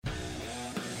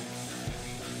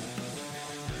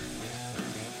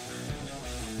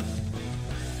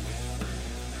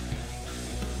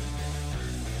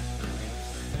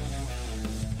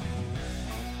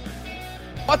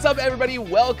What's up, everybody?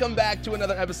 Welcome back to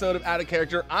another episode of Out of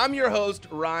Character. I'm your host,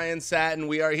 Ryan Satin.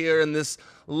 We are here in this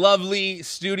lovely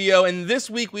studio, and this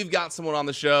week we've got someone on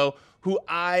the show who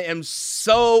I am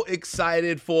so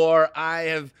excited for. I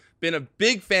have been a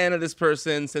big fan of this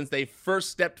person since they first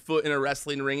stepped foot in a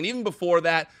wrestling ring, and even before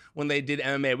that, when they did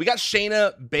MMA. We got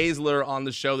Shayna Baszler on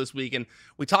the show this week, and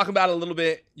we talk about it a little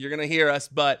bit. You're going to hear us,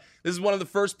 but this is one of the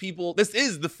first people, this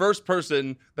is the first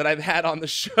person that I've had on the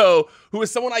show who is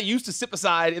someone I used to sit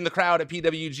beside in the crowd at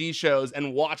PWG shows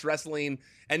and watch wrestling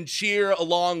and cheer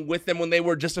along with them when they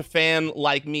were just a fan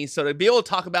like me. So to be able to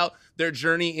talk about their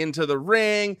journey into the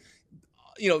ring,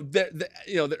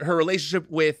 her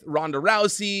relationship with Ronda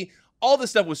Rousey, all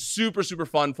this stuff was super, super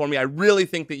fun for me. I really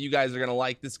think that you guys are going to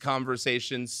like this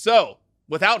conversation. So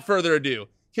without further ado,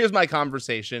 here's my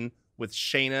conversation with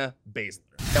Shayna Baszler.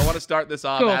 I want to start this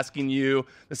off asking you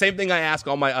the same thing I ask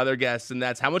all my other guests, and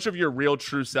that's how much of your real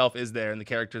true self is there in the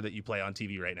character that you play on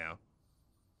TV right now?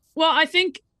 Well, I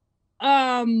think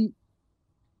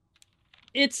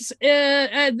it's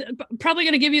probably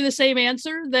going to give you the same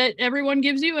answer that everyone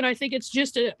gives you, and I think it's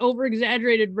just an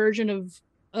over-exaggerated version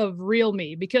of real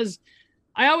me, because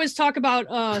I always talk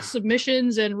about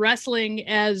submissions and wrestling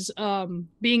as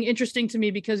being interesting to me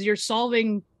because you're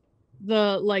solving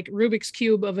the Rubik's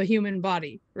Cube of a human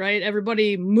body, right?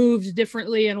 Everybody moves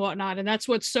differently and whatnot, and that's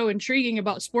what's so intriguing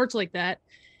about sports like that.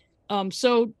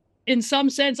 So in some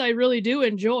sense, I really do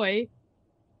enjoy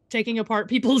taking apart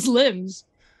people's limbs.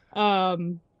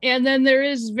 And then there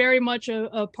is very much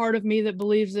a part of me that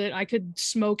believes that I could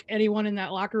smoke anyone in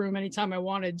that locker room anytime I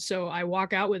wanted. So I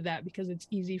walk out with that because it's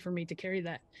easy for me to carry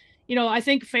that. You know, I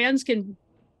think fans can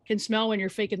smell when you're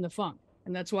faking the funk.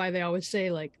 And that's why they always say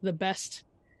the best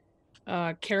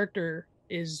character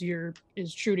is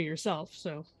true to yourself.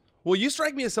 So. Well, you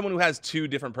strike me as someone who has two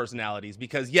different personalities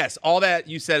because yes, all that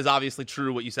you said is obviously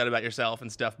true, what you said about yourself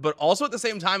and stuff. But also at the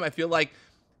same time, I feel like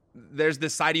there's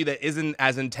this side of you that isn't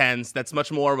as intense, that's much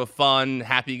more of a fun,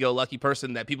 happy-go-lucky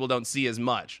person that people don't see as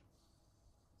much.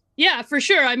 Yeah, for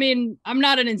sure. I mean, I'm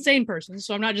not an insane person,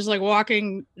 so I'm not just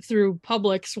walking through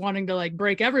Publix wanting to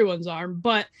break everyone's arm.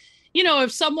 But,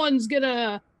 if someone's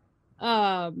gonna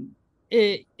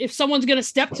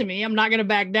step to me, I'm not gonna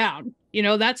back down.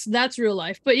 That's real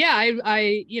life. But yeah,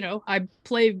 I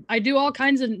do all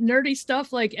kinds of nerdy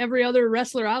stuff like every other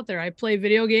wrestler out there. I play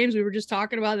video games. We were just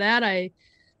talking about that.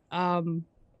 I'm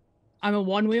a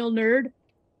one-wheel nerd.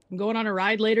 I'm going on a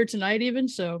ride later tonight even,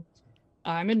 so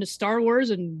I'm into Star Wars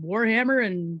and Warhammer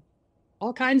and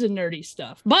all kinds of nerdy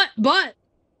stuff. But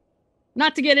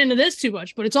not to get into this too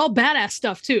much, but it's all badass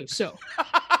stuff too, so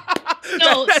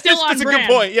still on that's brand. A good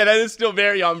point. Yeah, that is still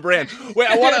very on brand.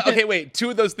 Wait, two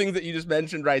of those things that you just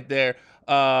mentioned right there.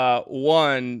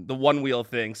 One, the one wheel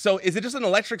thing. So is it just an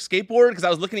electric skateboard? Because I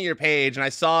was looking at your page and I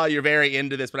saw you're very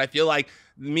into this, but I feel like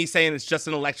me saying it's just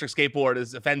an electric skateboard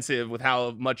is offensive with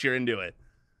how much you're into it.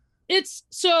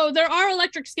 So there are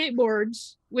electric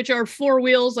skateboards, which are four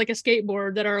wheels like a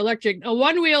skateboard that are electric. A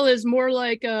one wheel is more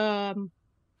like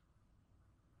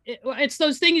it's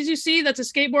those things you see that's a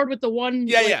skateboard with the one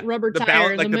rubber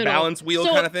tire in the middle. The balance wheel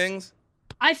kind of things.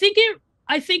 I think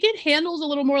it handles a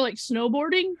little more like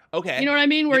snowboarding. Okay. You know what I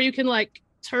mean? Where you can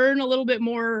turn a little bit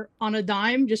more on a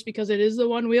dime just because it is the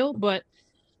one wheel. But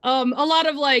a lot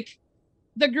of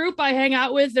the group I hang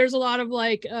out with, there's a lot of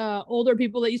older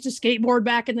people that used to skateboard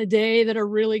back in the day that are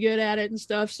really good at it and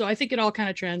stuff. So I think it all kind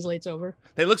of translates over.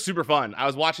 They look super fun. I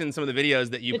was watching some of the videos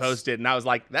that you posted and I was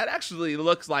like, that actually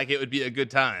looks like it would be a good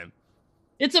time.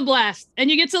 It's a blast. And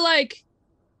you get to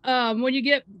when you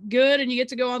get good and you get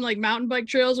to go on mountain bike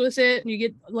trails with it and you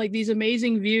get these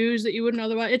amazing views that you wouldn't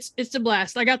otherwise, it's a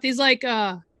blast. I got these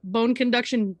bone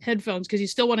conduction headphones because you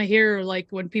still want to hear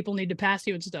when people need to pass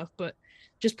you and stuff, but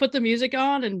just put the music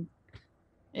on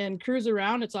and cruise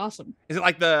around. It's awesome. Is it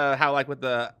with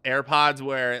the AirPods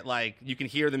where you can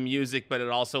hear the music, but it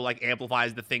also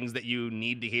amplifies the things that you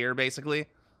need to hear basically?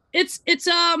 It's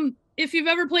if you've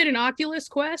ever played an Oculus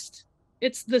Quest,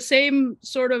 it's the same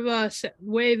sort of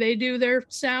way they do their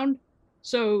sound.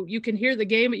 So you can hear the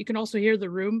game, but you can also hear the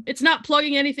room. It's not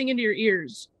plugging anything into your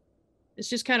ears. It's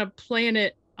just kind of playing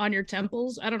it on your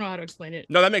temples. I don't know how to explain it.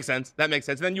 No, that makes sense. And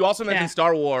then you also mentioned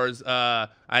Star Wars,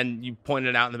 and you pointed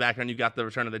it out in the background. You've got the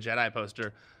Return of the Jedi poster.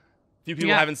 A few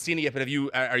people haven't seen it yet, but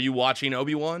are you watching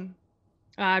Obi-Wan?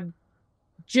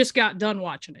 Just got done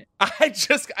watching it.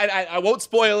 I won't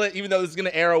spoil it, even though this is going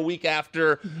to air a week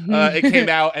after it came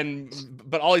out,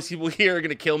 but all these people here are going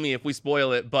to kill me if we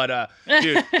spoil it. But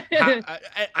dude,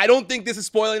 I don't think this is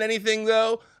spoiling anything,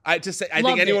 though. I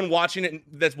think anyone watching it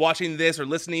that's watching this or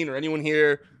listening, or anyone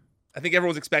here, I think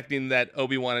everyone's expecting that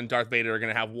Obi-Wan and Darth Vader are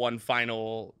going to have one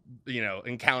final,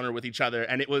 encounter with each other.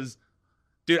 And it was,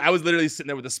 dude, I was literally sitting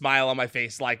there with a smile on my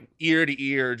face, like ear to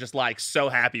ear, just like so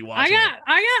happy watching I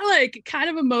got like kind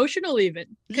of emotional even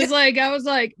because like I was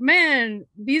like, man,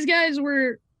 these guys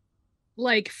were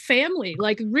like family,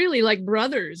 like really like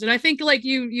brothers. And I think like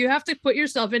you have to put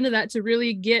yourself into that to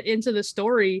really get into the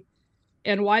story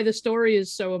and why the story is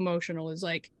so emotional is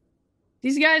like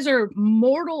these guys are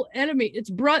mortal enemy. It's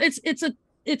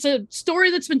a story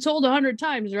that's been told 100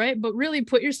 times, right? But really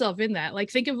put yourself in that.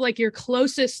 Like think of like your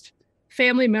closest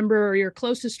family member or your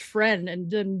closest friend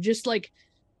and then just like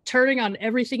turning on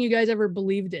everything you guys ever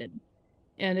believed in.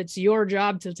 And it's your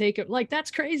job to take it. Like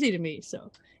that's crazy to me. So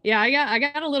yeah, I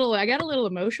got a little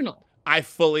emotional. I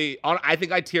think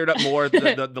I teared up more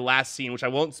the last scene, which I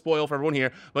won't spoil for everyone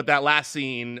here, but that last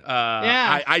scene,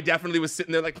 I definitely was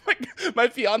sitting there like my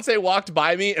fiance walked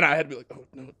by me and I had to be like, oh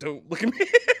no, don't look at me.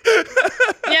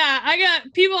 Yeah, I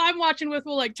got people I'm watching with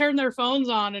will like turn their phones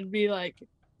on and be like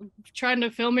trying to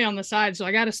film me on the side. So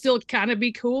I got to still kind of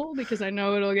be cool because I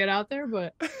know it'll get out there,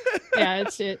 but yeah,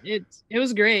 it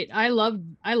was great. I loved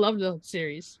the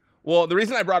series. Well, the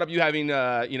reason I brought up you having,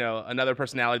 another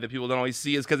personality that people don't always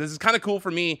see is because this is kind of cool for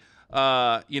me.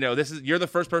 You're the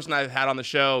first person I've had on the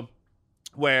show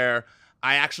where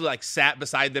I actually like sat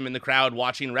beside them in the crowd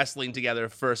watching wrestling together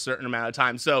for a certain amount of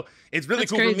time. So it's really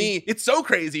cool for me. It's so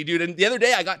crazy, dude. And the other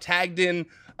day I got tagged in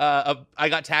a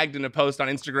post on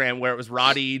Instagram where it was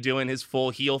Roddy doing his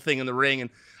full heel thing in the ring, and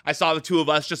I saw the two of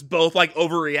us just both like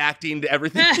overreacting to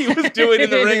everything he was doing in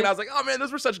the ring, and I was like, oh man,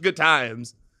 those were such good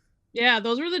times. Yeah,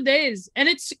 those were the days. And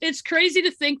it's crazy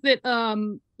to think that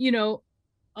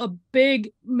a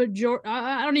big majority,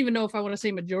 I don't even know if I want to say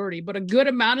majority, but a good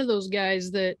amount of those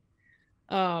guys that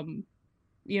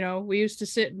we used to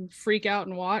sit and freak out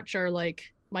and watch are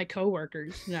like my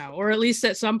coworkers now, or at least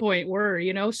at some point were,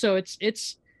 so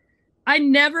it's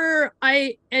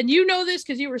and you know this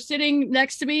because you were sitting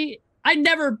next to me, I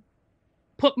never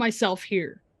put myself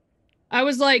here. I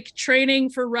was like training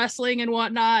for wrestling and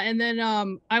whatnot. And then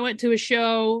I went to a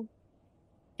show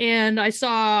and I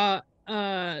saw,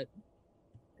 I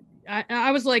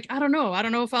was like, I don't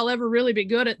know if I'll ever really be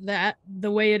good at that the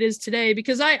way it is today,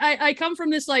 because I come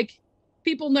from this, like,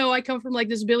 people know I come from like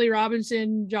this Billy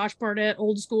Robinson, Josh Barnett,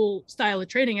 old school style of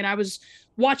training. And I was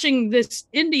watching this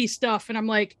indie stuff and I'm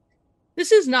like,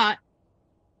 this is not,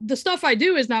 the stuff I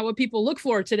do is not what people look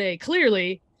for today,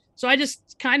 clearly. So I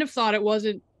just kind of thought it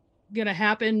wasn't gonna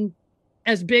happen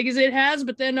as big as it has.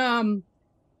 But then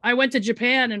I went to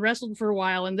Japan and wrestled for a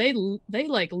while, and they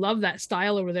like love that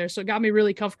style over there. So it got me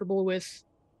really comfortable with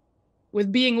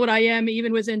being what I am,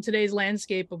 even within today's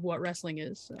landscape of what wrestling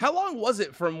is. So. How long was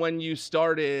it from when you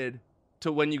started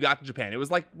to when you got to Japan? It was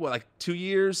like 2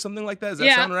 years, something like that. Does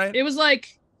that sound right? It was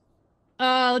like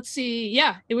let's see.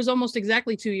 Yeah, it was almost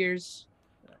exactly 2 years.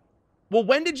 Well,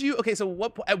 when did you,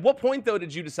 at what point though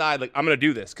did you decide, like, I'm going to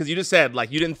do this? Because you just said, like,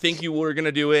 you didn't think you were going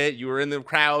to do it. You were in the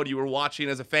crowd, you were watching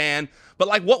as a fan. But,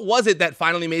 like, what was it that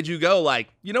finally made you go,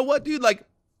 like, you know what, dude, like,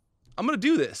 I'm going to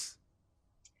do this?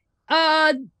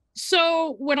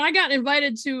 So when I got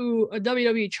invited to a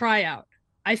WWE tryout,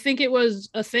 I think it was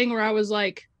a thing where I was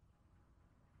like,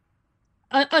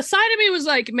 a side of me was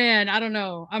like, man, I don't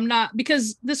know. I'm not,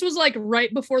 because this was like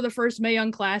right before the first Mae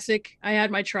Young Classic. I had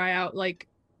my tryout, like,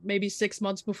 maybe 6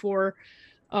 months before,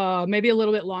 maybe a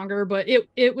little bit longer, but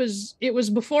it was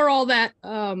before all that,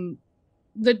 the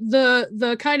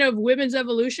kind of women's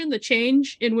evolution, the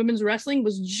change in women's wrestling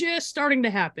was just starting to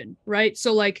happen. Right.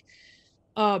 So like,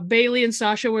 Bayley and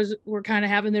Sasha were kind of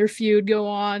having their feud go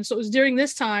on. So it was during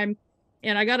this time,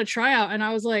 and I got a tryout and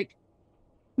I was like,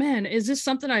 man, is this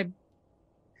something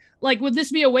would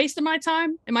this be a waste of my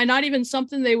time? Am I not even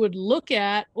something they would look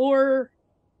at, or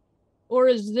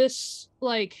is this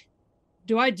like,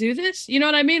 do I do this? You know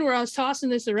what I mean? Where I was tossing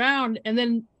this around, and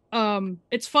then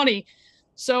it's funny.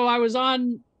 So I was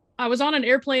on an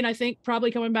airplane, I think,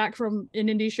 probably coming back from an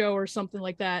indie show or something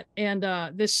like that, and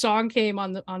this song came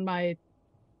on my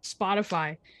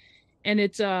Spotify, and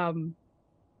it's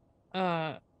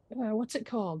what's it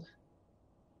called?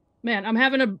 Man, I'm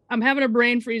having a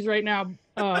brain freeze right now.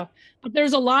 But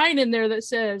there's a line in there that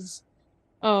says,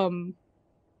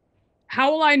 how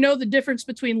will I know the difference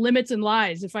between limits and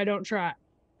lies if I don't try?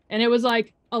 And it was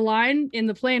like a line in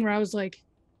the plane where I was like,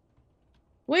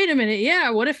 wait a minute.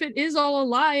 Yeah. What if it is all a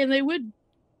lie and they would,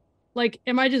 like,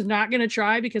 am I just not going to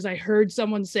try because I heard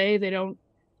someone say they don't,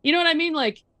 you know what I mean?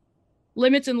 Like,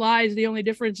 limits and lies, the only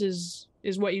difference is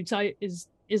what you tell is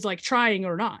like trying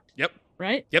or not. Yep.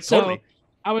 Right. Yep. So totally.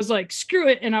 I was like, screw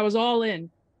it. And I was all in.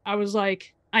 I was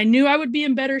like, I knew I would be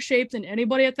in better shape than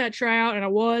anybody at that tryout. And I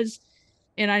was.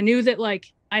 And I knew that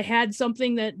like I had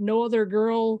something that no other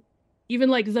girl, even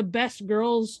like the best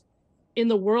girls in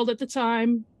the world at the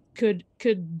time, could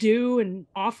do and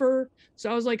offer. So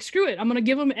I was like, screw it. I'm going to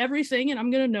give them everything, and I'm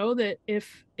going to know that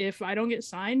if I don't get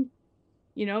signed,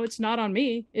 it's not on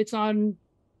me. It's on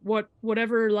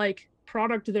whatever like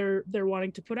product they're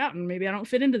wanting to put out, and maybe I don't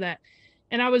fit into that.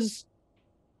 And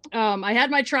I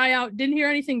had my tryout, didn't hear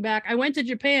anything back. I went to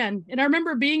Japan, and I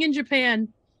remember being in Japan,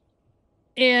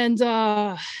 and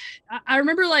I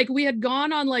remember like we had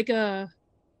gone on like the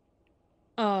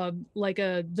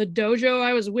dojo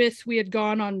I was with, we had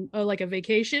gone on like a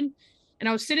vacation, and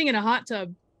I was sitting in a hot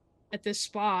tub at this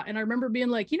spa, and I remember being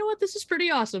like, you know what, this is pretty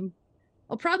awesome.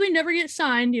 I'll probably never get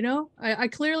signed, I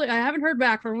clearly I haven't heard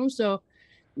back from them, so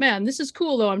man, this is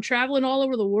cool though. I'm traveling all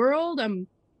over the world.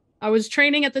 I was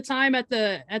training at the time at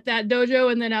that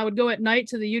dojo, and then I would go at night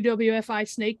to the UWFI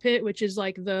Snake Pit, which is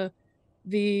like the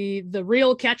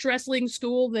real catch wrestling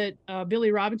school that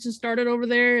Billy Robinson started over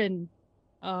there. And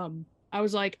I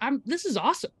was like, this is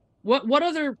awesome. What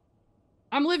other,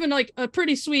 I'm living like a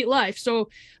pretty sweet life. So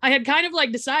I had kind of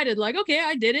like decided like, okay,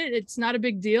 I did it. It's not a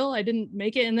big deal. I didn't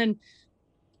make it. And then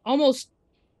almost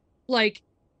like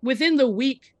within the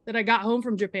week that I got home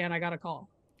from Japan, I got a call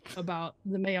about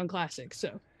the Mae Young Classic.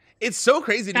 So it's so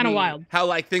crazy to kind me of wild how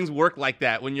like things work like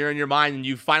that when you're in your mind and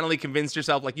you finally convinced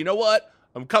yourself like, you know what?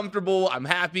 I'm comfortable. I'm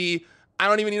happy. I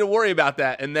don't even need to worry about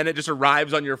that. And then it just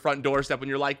arrives on your front doorstep and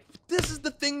you're like, this is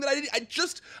the thing that I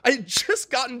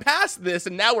just gotten past this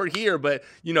and now we're here. But,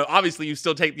 obviously you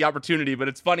still take the opportunity, but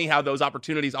it's funny how those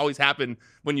opportunities always happen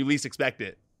when you least expect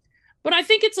it. But I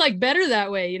think it's like better that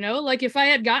way, like if I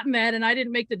had gotten that and I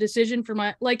didn't make the decision for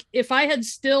like if I had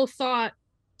still thought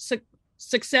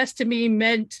success to me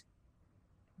meant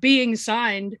being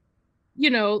signed,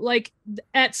 like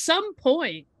at some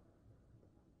point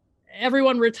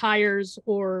everyone retires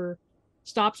or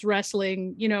stops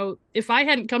wrestling. If I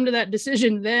hadn't come to that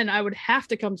decision, then I would have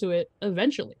to come to it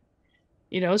eventually,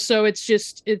 so it's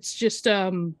just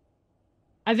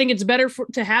I think it's better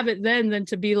to have it then than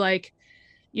to be like,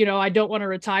 I don't want to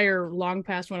retire long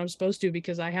past when I'm supposed to,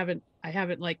 because I haven't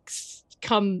like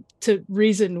come to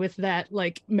reason with that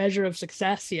like measure of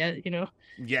success yet,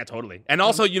 Yeah, totally. And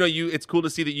also, it's cool to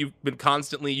see that you've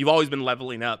always been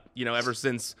leveling up, ever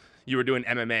since you were doing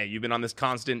MMA. You've been on this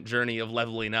constant journey of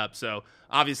leveling up. So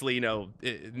obviously,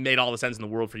 it made all the sense in the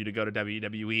world for you to go to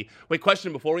WWE. Wait,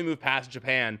 question before we move past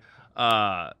Japan.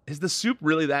 Is the soup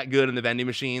really that good in the vending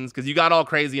machines? Because you got all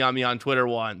crazy on me on Twitter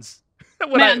once.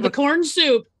 The corn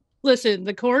soup. Listen,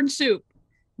 the corn soup.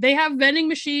 They have vending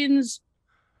machines.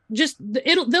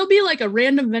 There'll be like a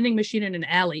random vending machine in an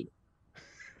alley.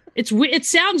 It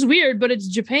sounds weird, but it's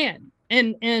Japan,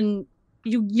 and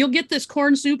you'll get this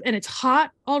corn soup and it's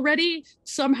hot already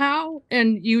somehow,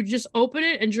 and you just open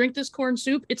it and drink this corn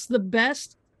soup. It's the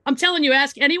best. I'm telling you,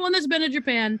 ask anyone that's been to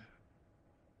Japan.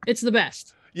 It's the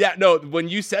best. Yeah, no, when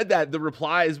you said that, the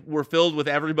replies were filled with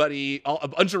everybody, a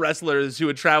bunch of wrestlers who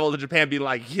had traveled to Japan being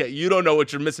like, yeah, you don't know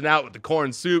what you're missing out with the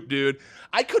corn soup, dude.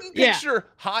 I couldn't picture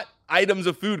hot items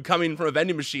of food coming from a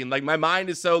vending machine. Like, my mind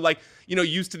is so, like,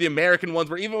 used to the American ones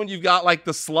where even when you've got, like,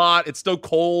 the slot, it's still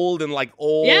cold and, like,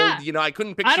 old. Yeah. I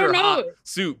couldn't picture hot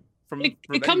soup from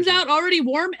it comes out already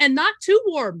warm and not too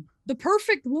warm. The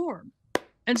perfect warm.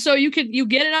 And so you get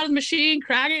it out of the machine,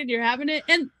 crack it, and you're having it.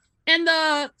 And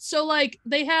so like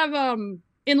they have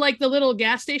in like the little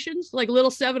gas stations, like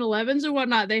little 7-Elevens and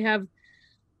whatnot, they have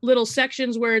little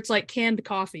sections where it's like canned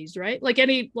coffees, right? Like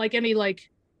any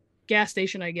gas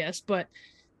station, I guess, but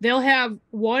they'll have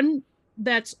one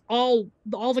that's all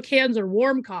the cans are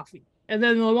warm coffee, and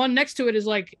then the one next to it is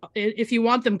like if you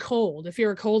want them cold, if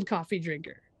you're a cold coffee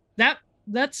drinker.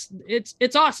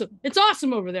 It's awesome. It's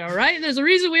awesome over there, all right? There's a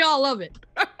reason we all love it.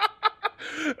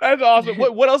 That's awesome.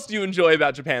 What else do you enjoy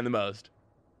about Japan the most?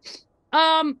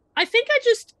 I think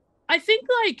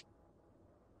like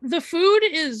the food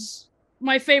is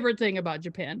my favorite thing about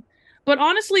Japan, but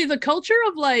honestly, the culture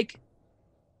of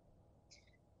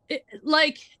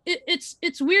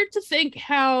it's weird to think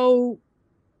how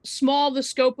small the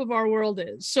scope of our world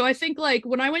is. So I think like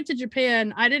when I went to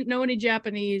Japan, I didn't know any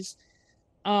Japanese,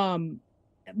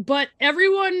 but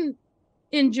everyone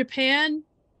in Japan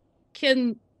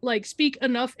can like speak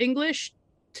enough English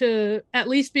to at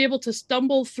least be able to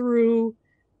stumble through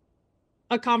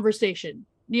a conversation.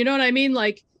 You know what I mean?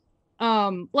 Like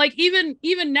even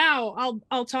now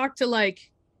I'll talk to like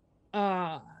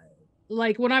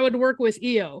when I would work with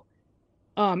Io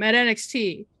at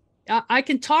NXT, I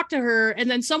can talk to her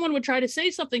and then someone would try to say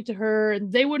something to her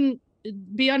and they wouldn't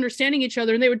be understanding each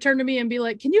other, and they would turn to me and be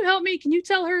like, can you help me, can you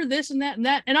tell her this and that and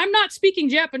that, and I'm not speaking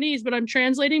Japanese, but I'm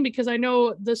translating because I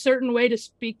know the certain way to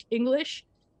speak English.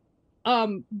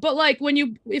 But like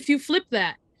if you flip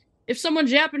that, if someone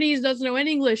Japanese doesn't know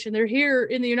any English and they're here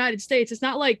in the United States, it's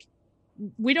not like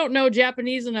we don't know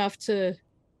Japanese enough to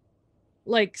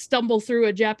like stumble through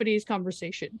a Japanese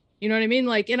conversation. You know what I mean?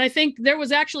 Like, and I think there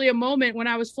was actually a moment when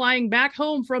I was flying back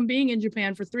home from being in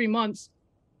Japan for 3 months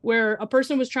where a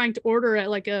person was trying to order at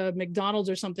like a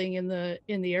McDonald's or something in the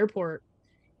airport.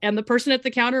 And the person at the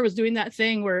counter was doing that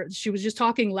thing where she was just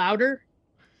talking louder.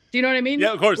 Do you know what I mean?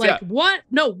 Yeah, of course. Like, yeah. what?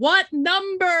 No, what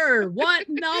number? What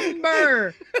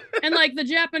number? And like the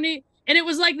Japanese, and it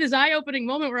was like this eye-opening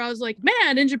moment where I was like,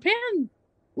 man, in Japan,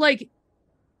 like,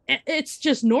 it's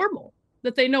just normal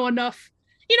that they know enough.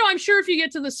 You know, I'm sure if you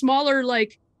get to the smaller,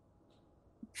 like,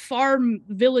 farm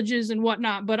villages and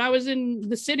whatnot, but I was in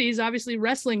the cities, obviously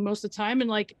wrestling most of the time, and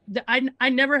like, I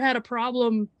never had a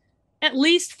problem at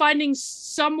least finding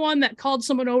someone that called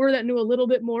someone over that knew a little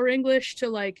bit more English to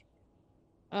like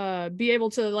be able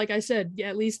to, like I said,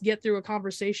 at least get through a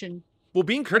conversation. Well,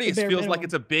 being courteous feels minimum. like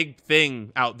it's a big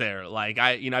thing out there. Like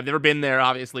I've never been there,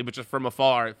 obviously, but just from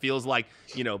afar, it feels like,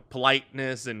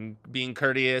 politeness and being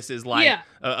courteous is like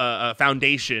a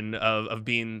foundation of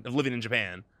living in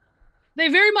Japan. They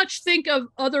very much think of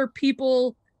other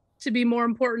people to be more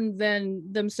important than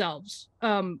themselves.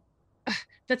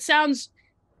 That sounds,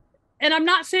 and I'm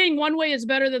not saying one way is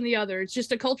better than the other. It's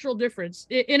just a cultural difference.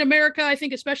 In America, I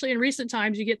think, especially in recent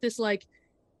times, you get this like,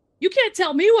 you can't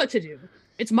tell me what to do.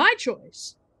 It's my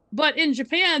choice. But in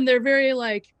Japan, they're very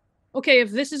like, okay, if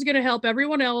this is going to help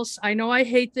everyone else, I know I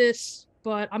hate this,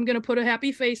 but I'm going to put a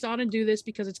happy face on and do this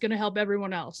because it's going to help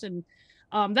everyone else. And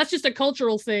that's just a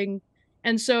cultural thing.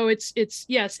 And so it's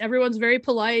yes, everyone's very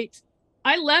polite.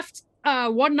 I left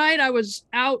one night. I was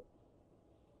out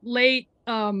late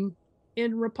in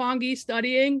Roppongi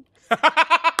studying.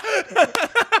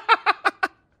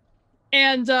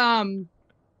 And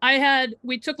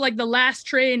we took like the last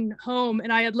train home,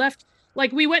 and I had left,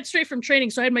 like, we went straight from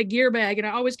training. So I had my gear bag, and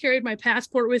I always carried my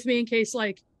passport with me in case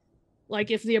like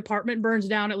if the apartment burns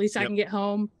down, at least I can get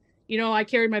home. I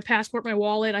carried my passport, my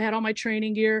wallet. I had all my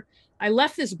training gear. I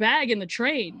left this bag in the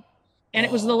train, and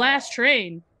it was the last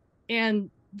train.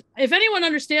 And if anyone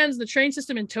understands the train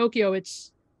system in Tokyo,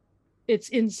 it's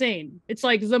insane. It's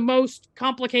like the most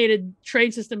complicated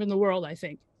train system in the world, I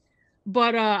think.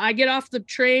 But I get off the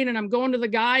train and I'm going to the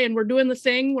guy, and we're doing the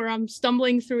thing where I'm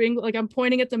stumbling through English, like I'm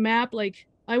pointing at the map, like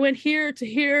I went here to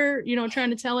here, trying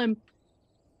to tell him.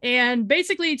 And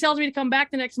basically he tells me to come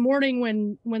back the next morning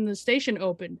when the station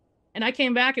opened. And I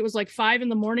came back, it was like 5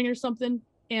 a.m. or something.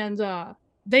 And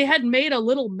they had made a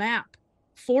little map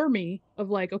for me of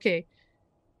like, okay,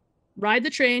 ride the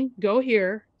train, go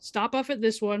here, stop off at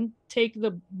this one, take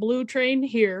the blue train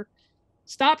here,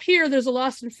 stop here, there's a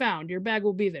lost and found, your bag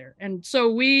will be there. And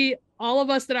so all of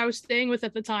us that I was staying with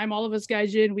at the time, all of us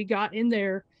gaijin, we got in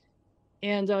there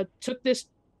and took this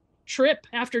trip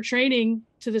after training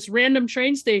to this random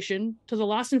train station to the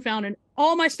lost and found, and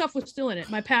all my stuff was still in it.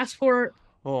 My passport,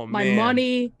 my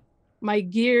money, my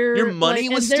gear. Your money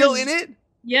was still in it?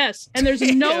 Yes. And there's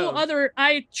no other,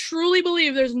 I truly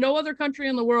believe there's no other country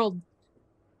in the world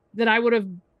that I would have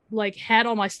like had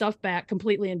all my stuff back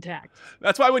completely intact.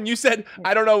 That's why when you said,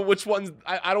 I don't know which one's,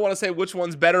 I don't want to say which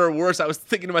one's better or worse, I was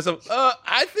thinking to myself,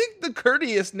 I think the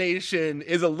courteous nation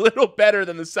is a little better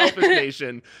than the selfish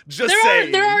nation. Just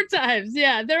saying. There are times.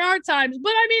 Yeah, there are times.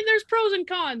 But I mean, there's pros and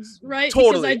cons, right?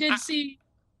 Totally. Because I did see,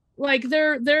 like,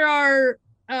 there are,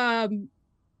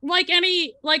 like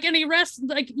any rest,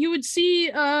 like you would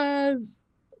see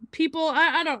people,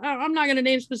 I'm not going to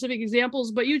name specific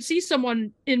examples, but you'd see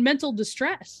someone in mental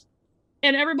distress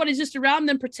and everybody's just around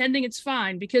them pretending it's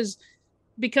fine because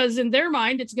in their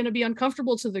mind it's going to be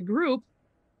uncomfortable to the group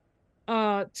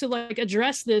to like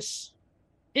address this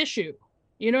issue.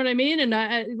 You know what I mean?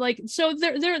 And like, so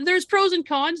there's pros and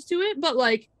cons to it, but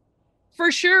like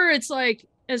for sure it's like,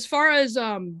 as far as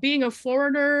being a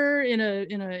foreigner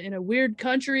in a weird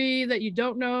country that you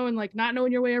don't know and like not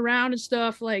knowing your way around and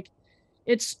stuff, like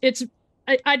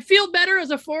I'd feel better as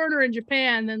a foreigner in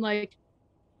Japan than like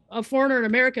a foreigner in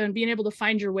America and being able to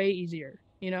find your way easier,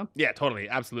 Yeah, totally.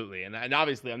 Absolutely. And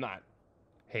obviously I'm not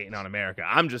hating on America.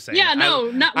 I'm just saying. Yeah,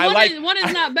 no, one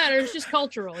is not better. It's just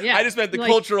cultural. Yeah. I just meant the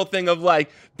cultural thing of like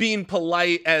being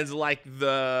polite as like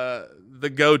the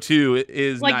go-to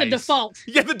is like nice. The default.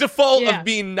 Yeah, the default of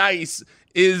being nice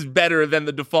is better than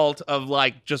the default of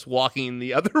like just walking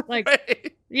the other way.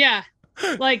 Yeah.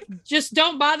 Like just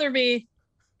don't bother me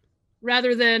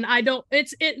rather than I don't,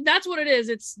 that's what it is.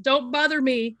 It's don't bother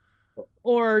me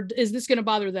or is this going to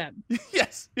bother them?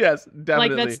 Yes, definitely.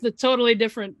 Like, that's the totally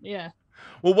different. Yeah.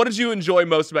 Well, what did you enjoy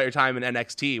most about your time in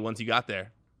NXT once you got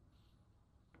there?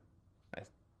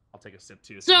 I'll take a sip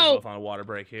too. So we're both on a water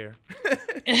break here.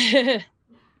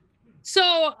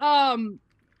 So,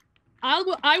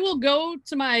 I will go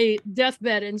to my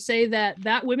deathbed and say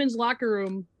that women's locker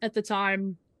room at the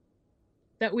time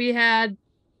that we had,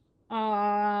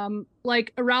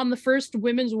 like around the first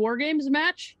women's War Games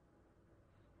match,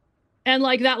 and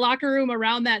like that locker room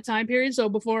around that time period, so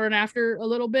before and after a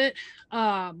little bit,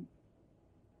 that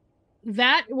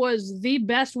was the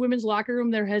best women's locker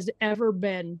room there has ever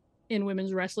been in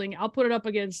women's wrestling. I'll put it up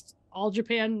against All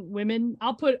Japan Women.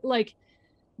 I'll put, like,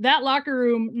 that locker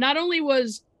room, not only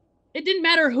was, it didn't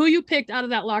matter who you picked out of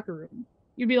that locker room.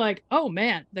 You'd be like, oh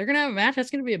man, they're going to have a match. That's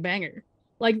going to be a banger.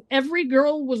 Like, every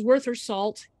girl was worth her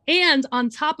salt. And on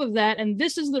top of that, and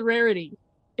this is the rarity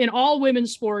in all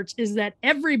women's sports, is that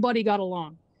everybody got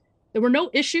along. There were no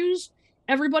issues.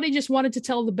 Everybody just wanted to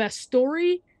tell the best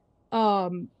story.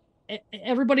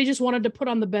 Everybody just wanted to put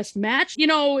on the best match. You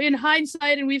know, in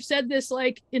hindsight, and we've said this,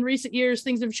 like, in recent years,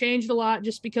 things have changed a lot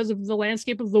just because of the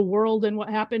landscape of the world and what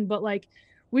happened. But, like,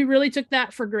 we really took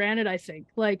that for granted, I think.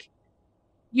 Like,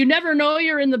 you never know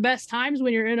you're in the best times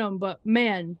when you're in them. But,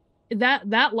 man,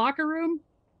 that locker room,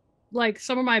 like,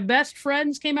 some of my best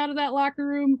friends came out of that locker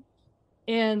room.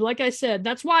 And like I said,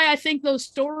 that's why I think those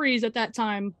stories at that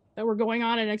time that were going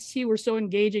on in NXT were so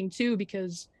engaging, too,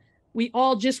 because we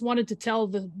all just wanted to tell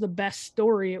the best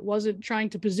story. It wasn't trying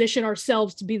to position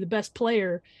ourselves to be the best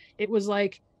player. It was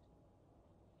like,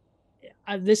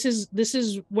 this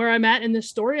is where I'm at in this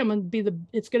story.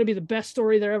 It's going to be the best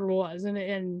story there ever was.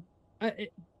 And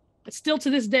still to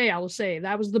this day, I will say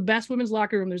that was the best women's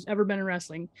locker room there's ever been in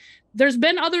wrestling. There's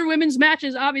been other women's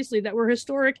matches, obviously, that were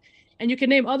historic, and you can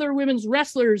name other women's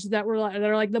wrestlers that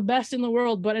are like the best in the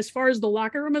world. But as far as the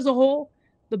locker room as a whole,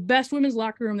 the best women's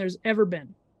locker room there's ever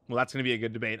been. Well, that's going to be a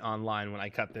good debate online when I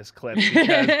cut this clip.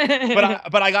 Because,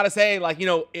 but I got to say, like, you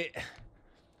know,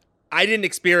 I didn't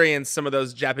experience some of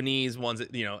those Japanese ones,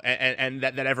 you know, and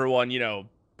that everyone, you know,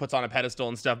 puts on a pedestal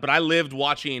and stuff. But I lived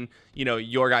watching, you know,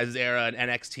 your guys' era at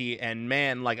NXT, and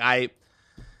man, like,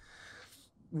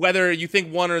 whether you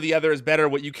think one or the other is better,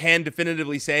 what you can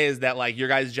definitively say is that, like, your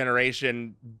guys'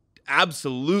 generation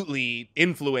absolutely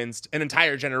influenced an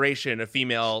entire generation of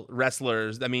female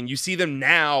wrestlers. I mean, you see them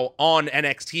now on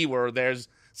NXT, where there's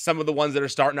some of the ones that are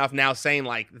starting off now saying,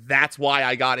 like, that's why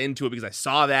I got into it, because I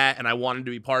saw that and I wanted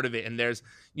to be part of it. And there's,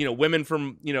 you know, women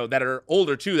from, you know, that are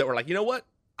older too, that were like, you know what,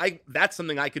 that's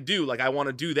something I could do. Like, I want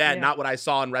to do that, not what I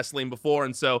saw in wrestling before.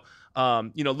 And so,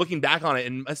 you know, looking back on it,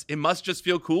 and it must just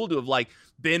feel cool to have, like,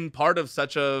 been part of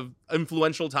such a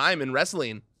influential time in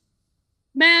wrestling.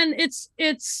 Man, it's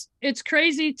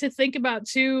crazy to think about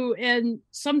too. And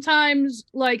sometimes,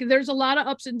 like, there's a lot of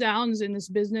ups and downs in this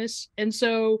business. And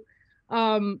so,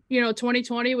 you know,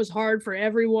 2020 was hard for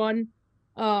everyone.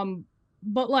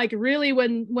 But, like, really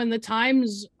when the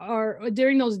times are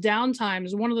during those down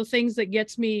times, one of the things that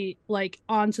gets me, like,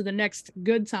 on to the next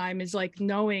good time is, like,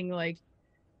 knowing, like,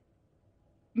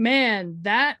 man,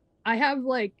 that I have,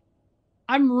 like,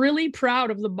 I'm really proud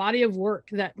of the body of work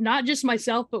that not just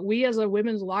myself, but we as a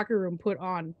women's locker room put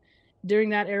on during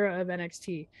that era of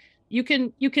NXT. You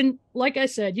can, like I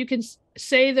said, you can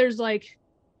say there's, like,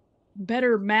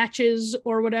 better matches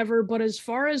or whatever, but as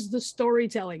far as the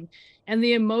storytelling and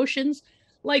the emotions,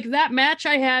 like that match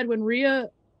I had when Rhea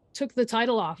took the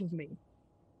title off of me,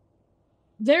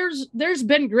 there's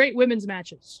been great women's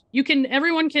matches.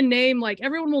 Everyone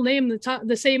will name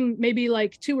the same, maybe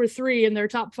like 2 or 3 in their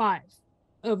top 5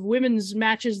 of women's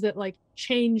matches that, like,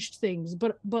 changed things.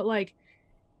 But like,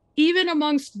 even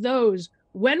amongst those,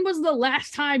 when was the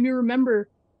last time you remember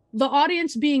the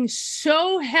audience being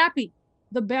so happy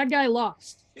the bad guy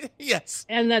lost? Yes.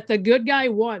 And that the good guy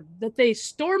won, that they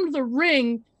stormed the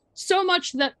ring so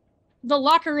much that the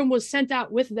locker room was sent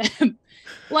out with them.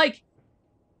 Like,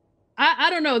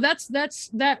 I don't know. That's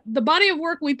the body of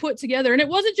work we put together. And it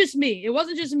wasn't just me.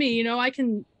 You know,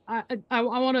 I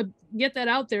want to get that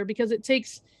out there, because it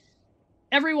takes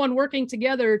everyone working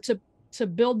together to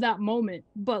build that moment.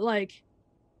 But, like,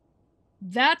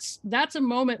 that's a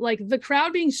moment, like, the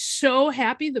crowd being so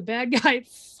happy the bad guy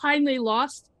finally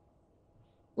lost.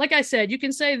 Like I said, you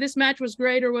can say this match was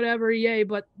great or whatever, yay,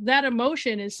 but that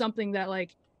emotion is something that,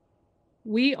 like,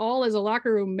 we all as a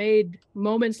locker room made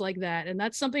moments like that, and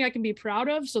that's something I can be proud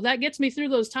of. So that gets me through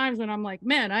those times when I'm like,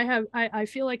 man, I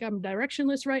feel like I'm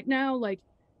directionless right now. Like,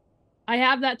 I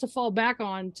have that to fall back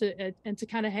on and to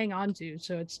kind of hang on to.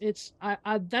 So it's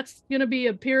that's going to be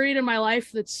a period in my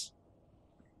life that's,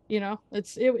 you know,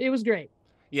 it was great.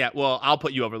 Yeah, well, I'll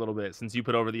put you over a little bit since you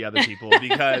put over the other people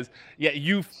because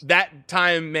that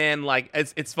time, man, like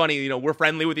it's funny, you know, we're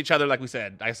friendly with each other, like we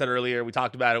said. I said earlier, we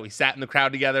talked about it. We sat in the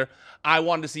crowd together. I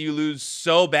wanted to see you lose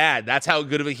so bad. That's how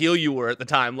good of a heel you were at the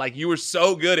time. Like you were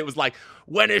so good. It was like,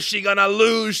 when is she gonna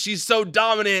lose? She's so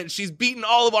dominant. She's beaten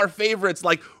all of our favorites.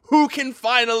 Like, who can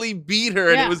finally beat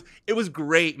her? Yeah. And it was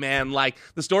great, man. Like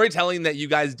the storytelling that you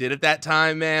guys did at that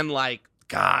time, man. Like,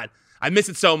 God, I miss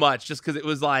it so much just because it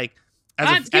was like.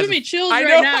 It's giving me chills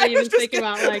right now even thinking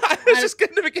about like I was just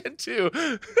gonna begin too.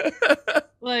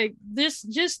 Like this,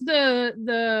 just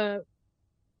the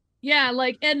yeah,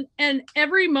 like and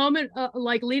every moment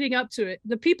like leading up to it,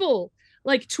 the people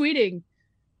like tweeting,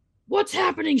 "What's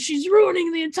happening? She's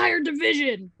ruining the entire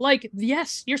division." Like,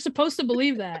 yes, you're supposed to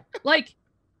believe that. Like,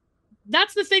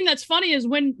 that's the thing that's funny is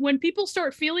when people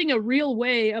start feeling a real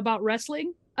way about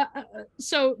wrestling.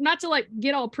 So not to like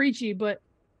get all preachy, but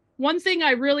one thing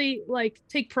I really like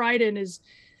take pride in is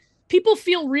people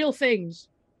feel real things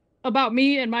about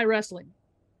me and my wrestling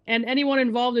and anyone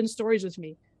involved in stories with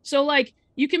me. So like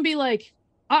you can be like,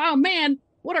 oh man,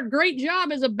 what a great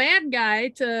job as a bad guy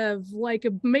to like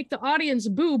make the audience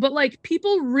boo. But like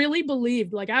people really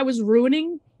believed like I was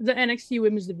ruining the NXT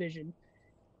women's division.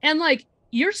 And like,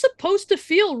 you're supposed to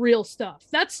feel real stuff.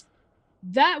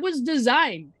 That was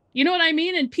designed. You know what I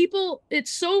mean? And people,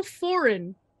 it's so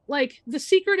foreign. Like the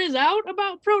secret is out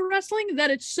about pro wrestling that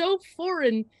it's so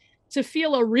foreign to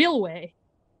feel a real way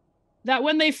that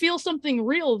when they feel something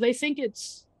real, they think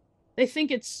it's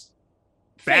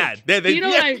bad. Fake. You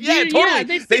know totally. Yeah,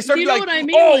 they start to be like, what I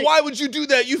mean? oh, like, why would you do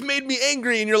that? You've made me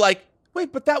angry. And you're like,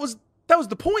 wait, but that was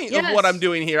the point of what I'm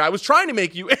doing here. I was trying to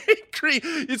make you angry.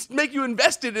 It's make you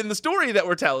invested in the story that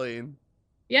we're telling.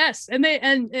 Yes. And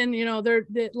and you know, they're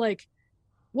like,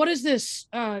 what is this?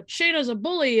 Shayna's a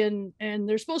bully and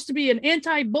they're supposed to be an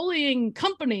anti-bullying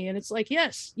company. And it's like,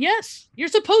 yes, you're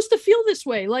supposed to feel this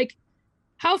way. Like,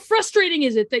 how frustrating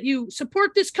is it that you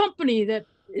support this company that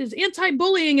is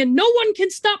anti-bullying and no one can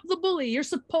stop the bully? You're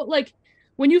supposed, like,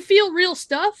 when you feel real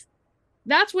stuff,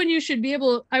 that's when you should be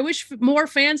able. I wish more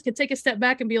fans could take a step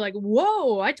back and be like,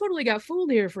 whoa, I totally got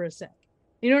fooled here for a sec.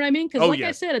 You know what I mean? Because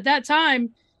I said, at that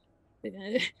time,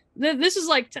 this is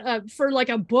like for like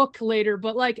a book later,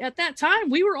 but like at that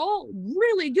time we were all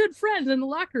really good friends in the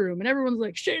locker room and everyone's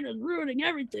like, Shayna's ruining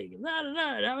everything.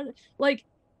 Like,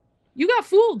 you got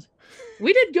fooled.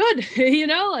 We did good. You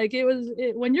know, like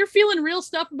when you're feeling real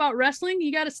stuff about wrestling,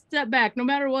 you got to step back no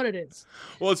matter what it is.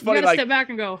 Well, it's funny, you got to step back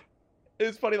and go.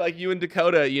 It's funny, like you and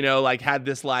Dakota, you know, like had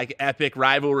this like epic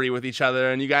rivalry with each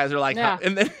other, and you guys are like,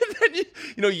 and then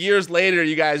you know, years later,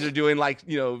 you guys are doing like,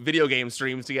 you know, video game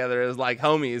streams together as like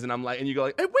homies, and I'm like, and you go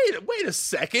like, hey, wait a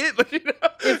second, you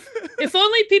know? If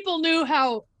only people knew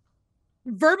how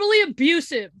verbally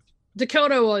abusive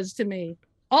Dakota was to me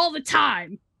all the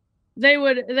time, they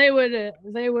would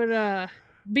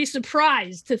be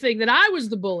surprised to think that I was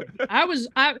the bully. That was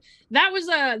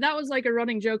like a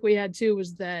running joke we had too,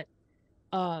 was that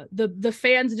the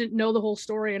fans didn't know the whole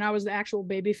story and I was the actual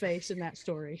baby face in that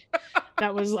story.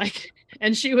 That was like,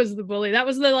 and she was the bully. That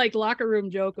was the like locker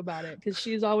room joke about it, because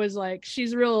she's always like,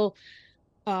 she's real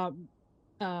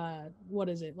what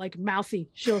is it, like mouthy.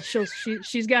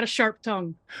 She's got a sharp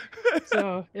tongue,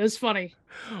 so it was funny.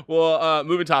 Well,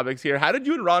 moving topics here, how did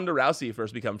you and Ronda Rousey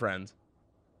first become friends?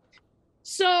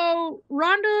 So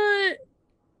Ronda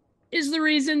is the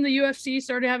reason the UFC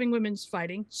started having women's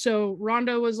fighting. So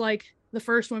Ronda was like the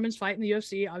first women's fight in the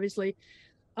UFC, obviously.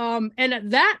 And at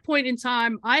that point in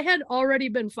time, I had already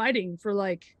been fighting for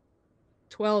like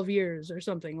 12 years or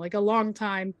something, like a long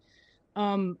time.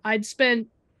 I'd spent,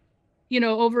 you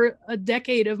know, over a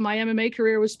decade of my MMA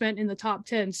career was spent in the top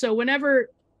 10. So whenever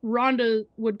Ronda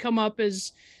would come up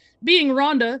as being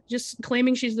Ronda, just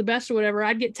claiming she's the best or whatever,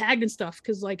 I'd get tagged and stuff,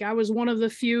 because like I was one of the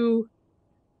few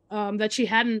that she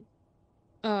hadn't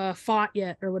fought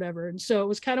yet or whatever. And so it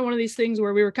was kind of one of these things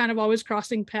where we were kind of always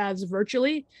crossing paths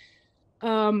virtually.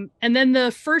 And then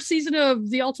the first season of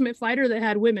The Ultimate Fighter that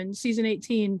had women, season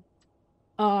 18,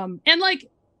 and like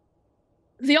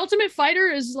The Ultimate Fighter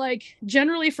is like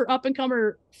generally for up and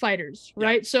comer fighters,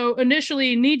 right? Yeah. So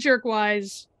initially, knee jerk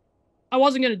wise, I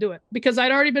wasn't going to do it because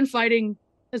I'd already been fighting.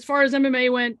 As far as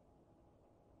MMA went,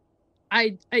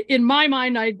 I in my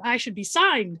mind, I should be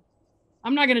signed.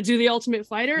 I'm not going to do The Ultimate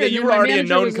Fighter. Yeah, you were already a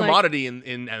known commodity in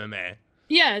MMA.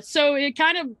 Yeah, so it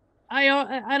kind of,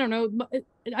 I don't know,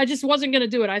 I just wasn't going to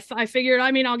do it. I figured,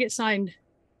 I mean, I'll get signed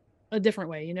a different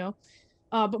way, you know?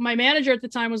 But my manager at the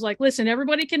time was like, listen,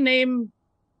 everybody can name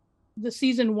the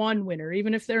season 1 winner,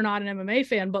 even if they're not an MMA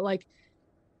fan, but like,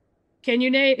 can you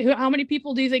name, how many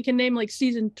people do you think can name like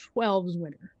season 12's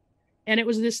winner? And it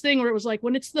was this thing where it was like,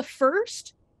 when it's the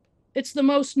first, it's the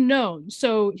most known.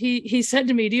 So he said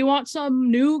to me, do you want some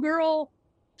new girl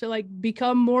to like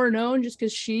become more known just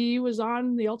because she was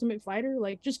on the Ultimate Fighter?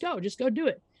 Like, just go do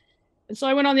it. And so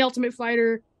I went on the Ultimate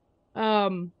Fighter.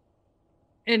 And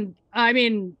I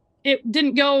mean, it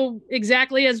didn't go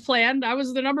exactly as planned. I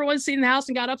was the number one seed in the house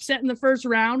and got upset in the first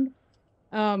round.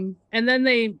 And then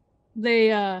they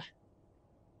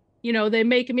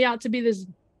make me out to be this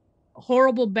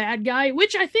horrible bad guy,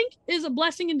 which I think is a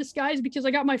blessing in disguise because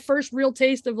I got my first real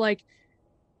taste of like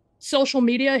social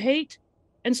media hate.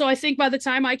 And so I think by the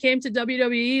time I came to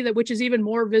WWE, which is even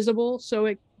more visible,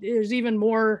 so there's even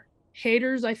more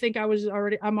haters. I think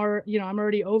I'm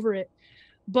already over it.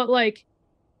 But like,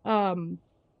 so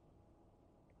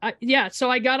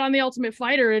I got on the Ultimate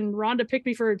Fighter and Ronda picked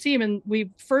me for her team, and we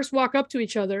first walk up to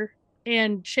each other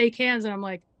and shake hands, and I'm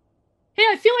like, hey,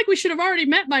 I feel like we should have already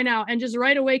met by now, and just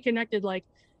right away connected, like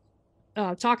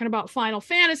talking about Final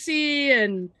Fantasy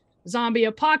and zombie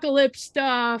apocalypse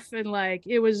stuff, and like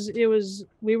we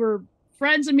were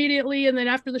friends immediately. And then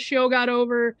after the show got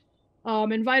over,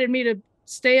 invited me to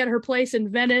stay at her place in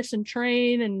Venice and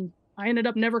train, and I ended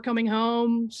up never coming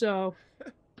home. So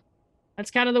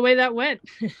that's kind of the way that went.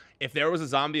 If there was a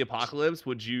zombie apocalypse,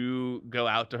 would you go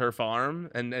out to her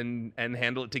farm and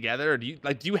handle it together? Or do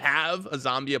you have a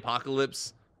zombie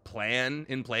apocalypse plan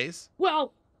in place?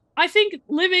 Well, I think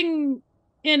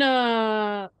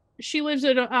she lives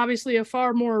in obviously a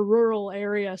far more rural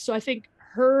area. So I think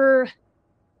her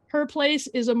place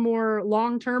is a more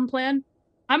long-term plan.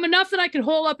 I'm enough that I could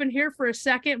hole up in here for a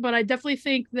second, but I definitely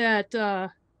think that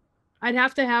I'd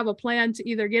have to have a plan to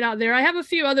either get out there. I have a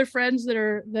few other friends that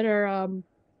are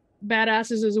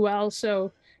badasses as well.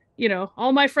 So,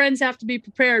 all my friends have to be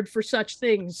prepared for such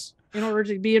things in order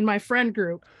to be in my friend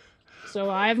group.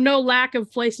 So I have no lack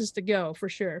of places to go for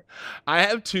sure. I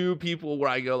have two people where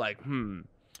I go like,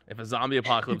 if a zombie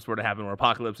apocalypse were to happen, or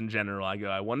apocalypse in general, I go,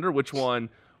 I wonder which one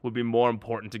would be more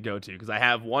important to go to. Because I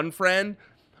have one friend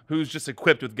who's just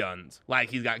equipped with guns.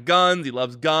 Like, he's got guns, he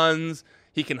loves guns,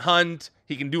 he can hunt,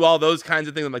 he can do all those kinds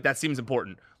of things. I'm like, that seems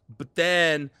important. But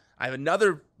then I have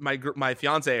another, my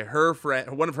fiance, her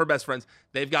friend, one of her best friends,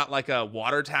 they've got like a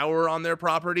water tower on their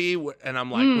property. And I'm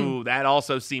like, ooh, that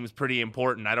also seems pretty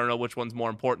important. I don't know which one's more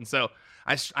important. So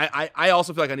I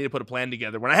also feel like I need to put a plan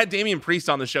together. When I had Damian Priest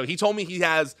on the show, he told me he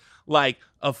has like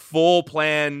a full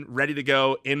plan ready to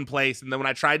go in place. And then when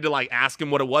I tried to like ask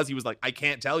him what it was, he was like, I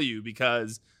can't tell you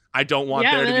because I don't want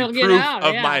there to be proof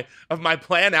of my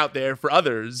plan out there for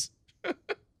others.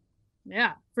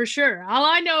 Yeah, for sure. All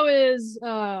I know is,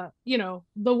 the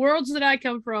worlds that I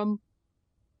come from,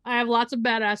 I have lots of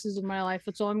badasses in my life.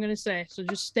 That's all I'm going to say. So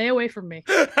just stay away from me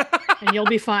and you'll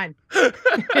be fine.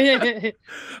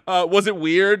 Was it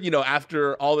weird,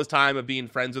 after all this time of being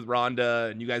friends with Ronda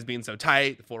and you guys being so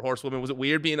tight, the Four Horsewomen, was it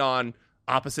weird being on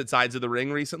opposite sides of the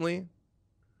ring recently?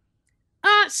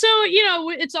 So,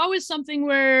 it's always something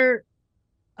where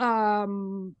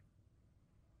Ronda's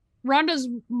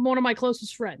one of my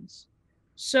closest friends.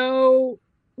 So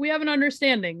we have an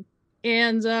understanding,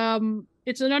 and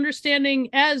it's an understanding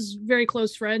as very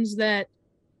close friends that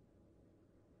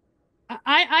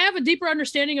I have a deeper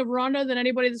understanding of Ronda than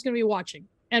anybody that's going to be watching,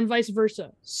 and vice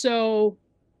versa. So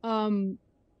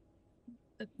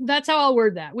that's how I'll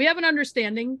word that. We have an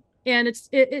understanding, and it's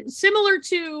similar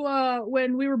to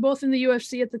when we were both in the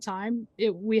UFC at the time.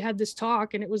 We had this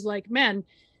talk, and it was like, man,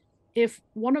 if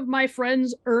one of my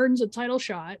friends earns a title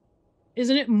shot,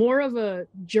 isn't it more of a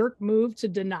jerk move to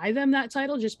deny them that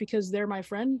title just because they're my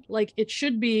friend? Like, it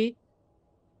should be,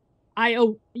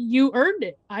 you earned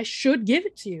it, I should give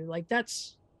it to you. Like,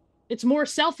 it's more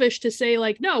selfish to say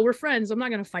like, no, we're friends, I'm not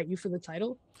going to fight you for the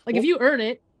title. Like, if you earn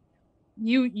it,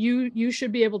 you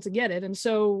should be able to get it. And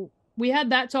so we had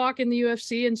that talk in the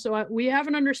UFC, and so we have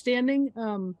an understanding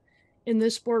in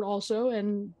this sport also.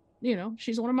 And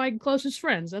she's one of my closest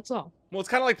friends. That's all. Well, it's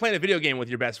kind of like playing a video game with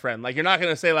your best friend. Like, you're not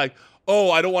going to say like,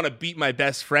 oh, I don't want to beat my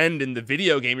best friend in the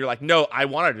video game. You're like, no, I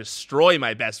want to destroy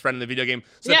my best friend in the video game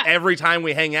so that every time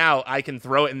we hang out, I can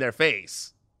throw it in their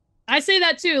face. I say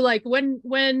that too. Like,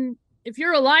 if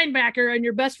you're a linebacker and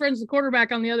your best friend's the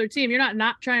quarterback on the other team, you're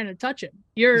not trying to touch him.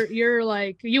 You're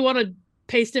like, you want to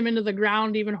paste him into the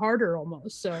ground even harder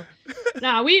almost. So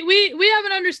nah, we have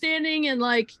an understanding, and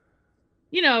like,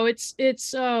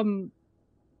 it's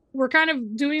we're kind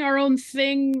of doing our own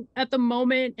thing at the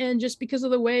moment, and just because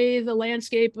of the way the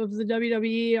landscape of the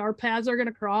WWE, our paths are going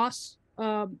to cross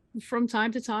from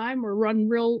time to time or run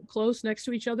real close next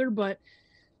to each other. But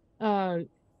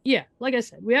like I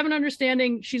said, we have an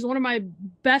understanding. She's one of my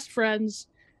best friends.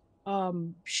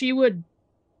 She would,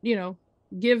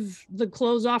 give the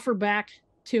clothes offer back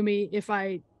to me if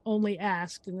I only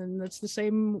asked, and then that's the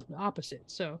same opposite.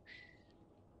 So,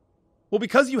 well,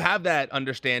 because you have that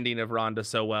understanding of Ronda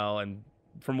so well, and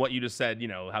from what you just said,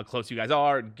 how close you guys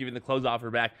are, giving the clothes offer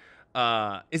back.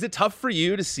 Is it tough for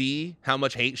you to see how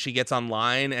much hate she gets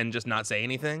online and just not say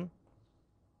anything?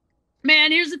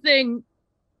 Man, here's the thing.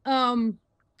 I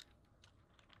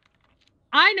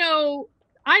know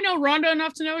Ronda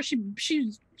enough to know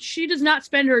she does not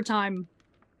spend her time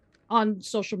on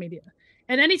social media.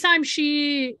 And anytime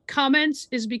she comments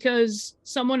is because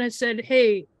someone has said,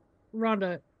 "Hey,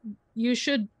 Ronda, you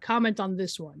should comment on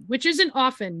this one," which isn't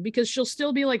often because she'll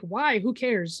still be like, "Why? Who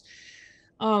cares?"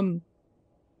 I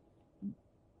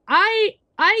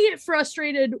get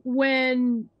frustrated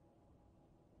when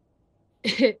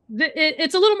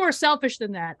it's a little more selfish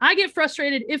than that. I get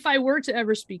frustrated if I were to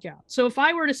ever speak out. So if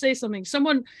I were to say something, if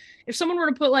someone were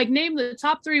to put like, name the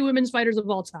top 3 women's fighters of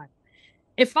all time.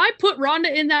 If I put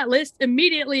Ronda in that list,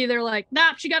 immediately they're like,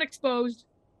 nah, she got exposed.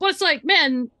 But it's like,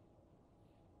 man,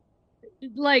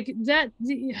 like that,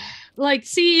 like,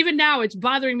 see, even now it's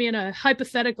bothering me in a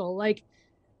hypothetical. Like,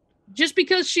 just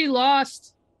because she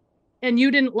lost and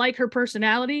you didn't like her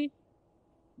personality,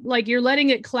 like, you're letting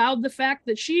it cloud the fact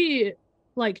that she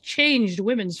like changed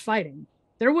women's fighting.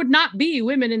 There would not be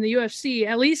women in the UFC,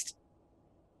 at least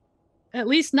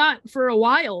not for a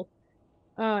while,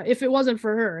 if it wasn't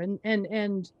for her.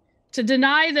 And to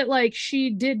deny that like she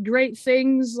did great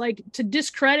things, like to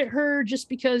discredit her just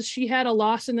because she had a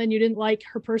loss and then you didn't like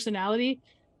her personality.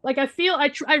 Like, I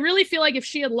really feel like if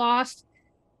she had lost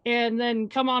and then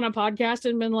come on a podcast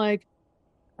and been like,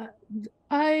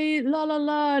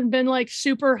 and been like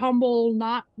super humble,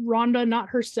 not Ronda, not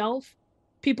herself,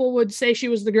 people would say she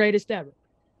was the greatest ever.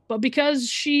 But because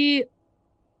she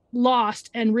lost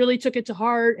and really took it to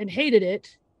heart and hated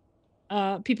it,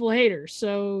 people hate her.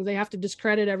 So they have to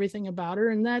discredit everything about her.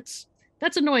 And that's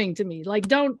annoying to me.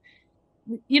 Like,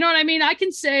 you know what I mean? I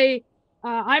can say,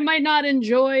 I might not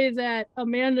enjoy that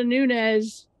Amanda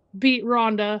Nunes beat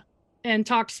Ronda and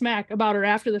talk smack about her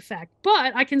after the fact,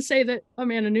 but I can say that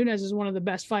Amanda Nunes is one of the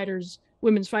best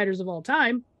women's fighters of all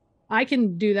time. I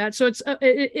can do that. So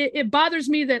it bothers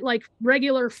me that like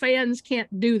regular fans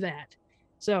can't do that.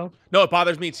 So no, it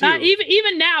bothers me too.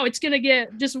 Even now, it's gonna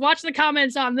get, just watch the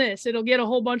comments on this. It'll get a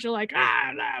whole bunch of like,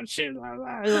 shit,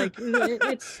 like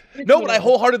it's no, but I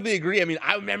wholeheartedly agree. I mean,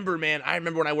 I remember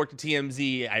when I worked at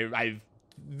TMZ, I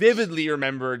vividly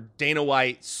remember Dana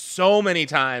White so many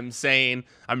times saying,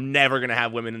 "I'm never gonna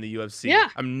have women in the UFC. Yeah.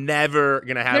 I'm never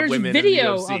gonna have There's women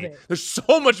video in the UFC." of it. There's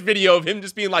so much video of him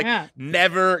just being like,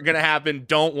 "Never gonna happen.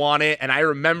 Don't want it." And I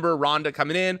remember Ronda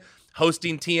coming in,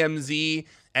 hosting TMZ.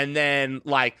 And then,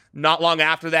 like, not long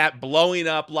after that, blowing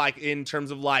up, like, in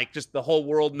terms of, like, just the whole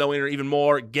world knowing her even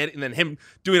more, and then him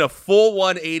doing a full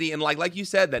 180. And, like you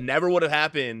said, that never would have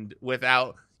happened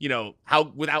without,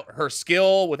 without her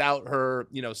skill, without her,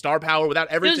 star power, without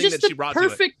everything that she brought to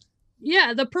it.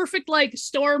 Yeah, the perfect, like,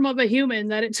 storm of a human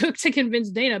that it took to convince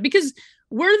Dana. Because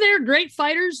were there great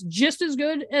fighters just as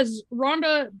good as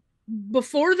Ronda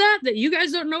before that you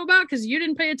guys don't know about because you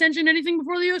didn't pay attention to anything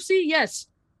before the UFC? Yes.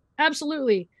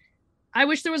 Absolutely. I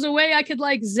wish there was a way I could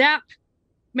like zap.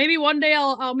 Maybe one day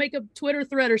I'll make a Twitter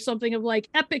thread or something of like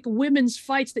epic women's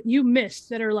fights that you missed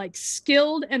that are like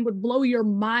skilled and would blow your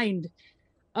mind.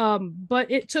 But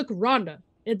it took Ronda.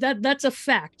 That's a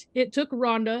fact. It took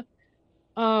Ronda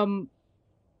being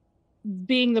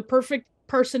the perfect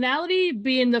personality,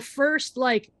 being the first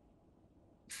like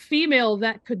female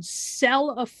that could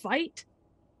sell a fight.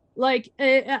 Like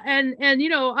and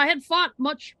I had fought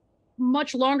much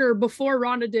longer before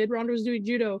Ronda did. Ronda was doing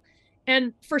judo.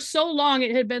 And for so long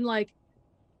it had been like,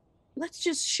 let's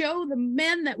just show the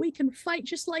men that we can fight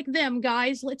just like them,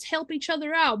 guys. Let's help each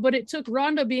other out. But it took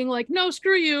Ronda being like, no,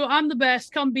 screw you. I'm the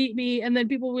best. Come beat me. And then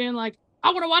people being like,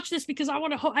 I want to watch this because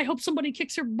I hope somebody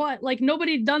kicks her butt. Like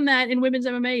nobody had done that in women's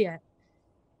MMA yet.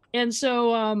 And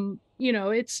so,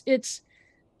 it's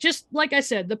just like I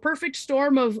said, the perfect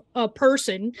storm of a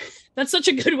person. That's such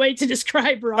a good way to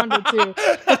describe Ronda too.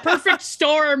 The perfect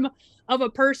storm of a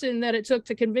person that it took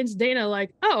to convince Dana, like,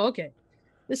 oh, okay,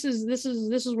 this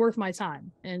is worth my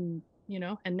time. And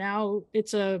and now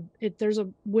there's a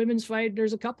women's fight.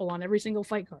 There's a couple on every single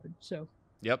fight card. So.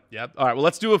 Yep. All right. Well,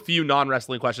 let's do a few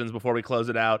non-wrestling questions before we close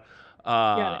it out.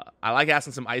 I like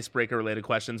asking some icebreaker related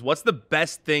questions. What's the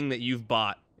best thing that you've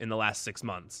bought in the last 6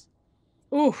 months?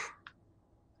 Ooh.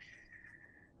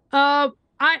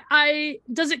 I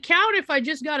does it count if I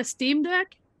just got a Steam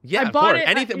Deck? Yeah, I bought it.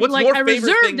 Anything. What's your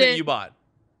favorite thing that you bought?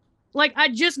 Like I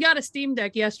just got a Steam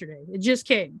Deck yesterday. It just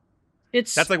came.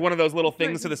 That's like one of those little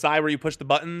things to the side where you push the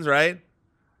buttons, right?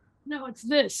 No, it's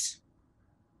this.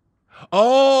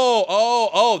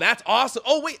 Oh, that's awesome.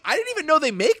 Oh, wait, I didn't even know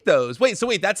they make those. Wait,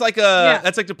 that's like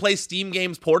that's like to play Steam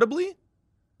games portably?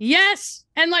 Yes,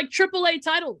 and like AAA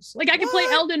titles. Like I can play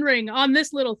Elden Ring on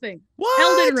this little thing. What?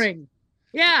 Elden Ring.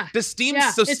 Yeah. Does Steam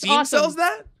Steam awesome. sells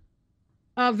that?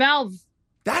 Valve.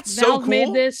 That's Valve so cool.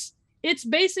 made this. It's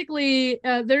basically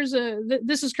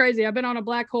this is crazy. I've been on a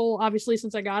black hole obviously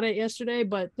since I got it yesterday,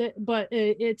 but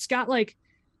it's got like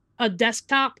a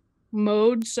desktop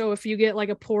mode. So if you get like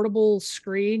a portable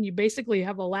screen, you basically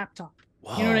have a laptop.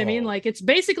 Whoa. You know what I mean? Like it's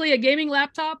basically a gaming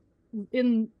laptop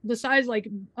in the size like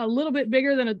a little bit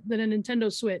bigger than a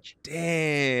Nintendo Switch.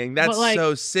 Dang, that's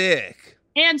so sick.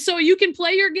 And so you can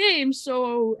play your games.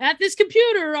 So at this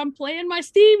computer, I'm playing my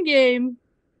Steam game.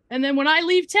 And then when I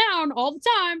leave town all the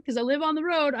time, because I live on the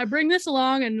road, I bring this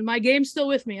along and my game's still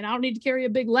with me. And I don't need to carry a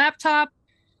big laptop.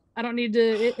 I don't need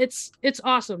to. It's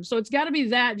awesome. So it's got to be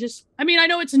that. I mean, I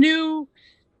know it's new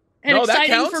and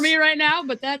exciting for me right now,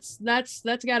 but that's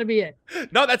got to be it.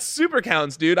 No, that super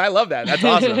counts, dude. I love that. That's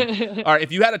awesome. All right,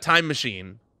 if you had a time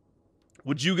machine,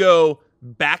 would you go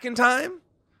back in time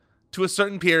to a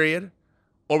certain period,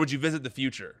 or would you visit the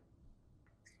future?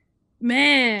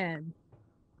 Man,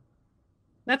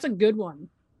 that's a good one.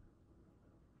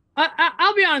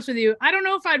 I'll be honest with you. I don't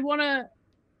know if I'd want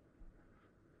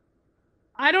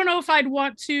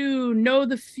to know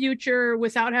the future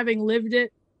without having lived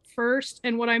it first.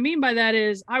 And what I mean by that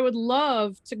is I would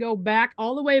love to go back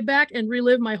all the way back and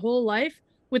relive my whole life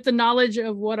with the knowledge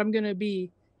of what I'm going to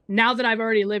be now that I've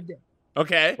already lived it.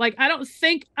 Okay. Like, I don't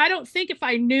think if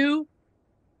I knew,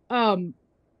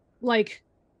 like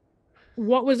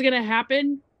what was going to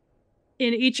happen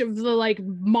in each of the like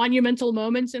monumental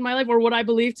moments in my life, or what I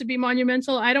believe to be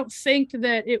monumental, I don't think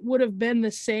that it would have been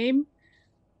the same.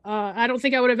 I don't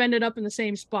think I would have ended up in the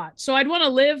same spot. So I'd want to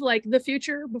live like the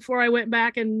future before I went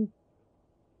back and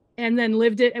then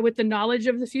lived it with the knowledge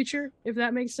of the future, if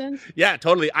that makes sense. Yeah,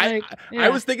 totally. I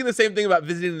was thinking the same thing about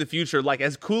visiting the future. Like,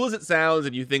 as cool as it sounds,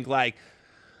 and you think like,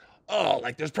 oh,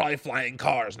 like there's probably flying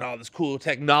cars and all this cool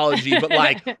technology, but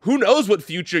like, who knows what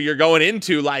future you're going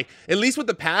into? Like, at least with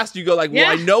the past, you go like, well,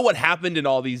 I know what happened in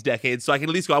all these decades, so I can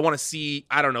at least go, I want to see,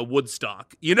 I don't know,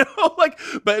 Woodstock, you know? Like,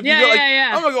 but if you go like,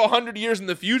 I'm gonna go 100 years in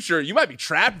the future, you might be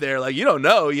trapped there. Like, you don't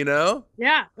know, you know?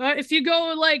 Yeah. If you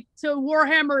go like to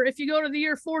Warhammer, if you go to the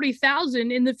year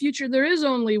 40,000 in the future, there is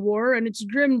only war and it's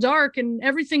grim dark and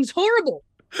everything's horrible.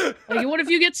 Like, what if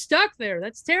you get stuck there?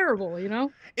 That's terrible, you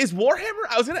know? Is Warhammer,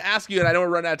 I was going to ask you, and I know we're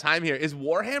running out of time here, is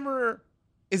Warhammer,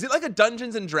 is it like a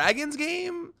Dungeons and Dragons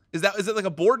game? Is it like a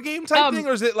board game type thing,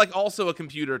 or is it like also a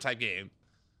computer type game?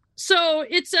 So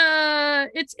it's a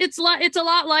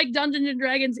lot like Dungeons and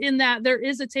Dragons in that there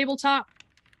is a tabletop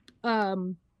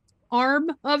arm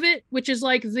of it, which is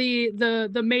like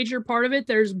the major part of it.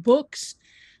 There's books,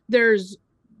 there's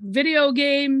video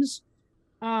games,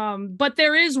 but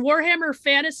there is Warhammer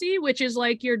Fantasy, which is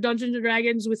like your Dungeons and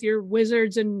Dragons with your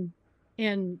wizards and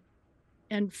you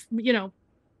know,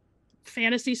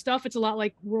 fantasy stuff. It's a lot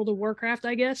like World of Warcraft,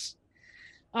 I guess.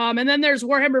 And then there's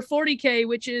Warhammer 40K,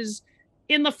 which is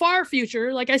in the far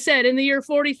future, like I said, in the year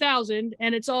 40,000,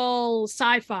 and it's all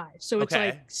sci-fi. So it's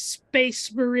like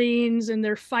space marines, and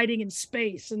they're fighting in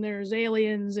space, and there's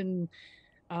aliens and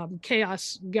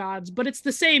chaos gods, but it's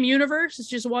the same universe. It's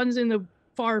just one's in the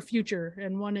far future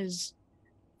and one is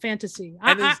fantasy.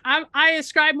 I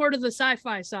ascribe more to the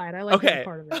sci-fi side. I like that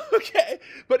part of it. Okay,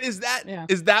 but is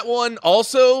that one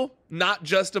also not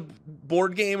just a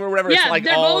board game or whatever? Yeah, it's like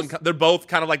they're both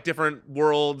kind of like different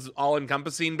worlds, all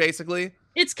encompassing, basically.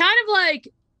 It's kind of like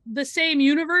the same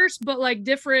universe, but like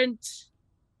different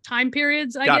time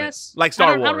periods, I guess. Like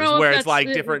Star Wars, where it's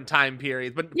like different time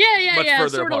periods, but yeah,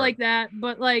 sort of like that.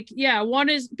 But like, yeah, one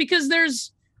is because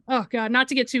there's, oh god, not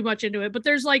to get too much into it, but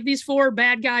there's like these 4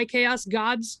 bad guy chaos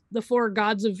gods, the 4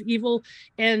 gods of evil,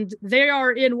 and they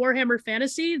are in Warhammer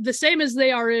Fantasy the same as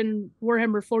they are in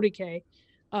Warhammer 40K.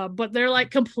 But they're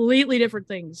like completely different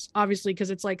things, obviously, because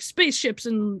it's like spaceships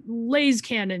and laser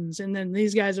cannons, and then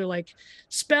these guys are like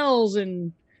spells,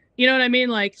 and you know what I mean?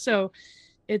 Like, so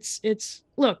it's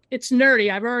look, it's nerdy.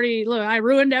 I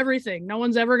ruined everything. No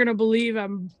one's ever gonna believe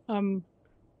I'm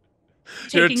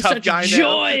taking such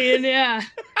joy in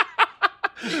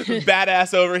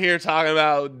badass over here talking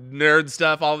about nerd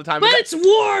stuff all the time. But it's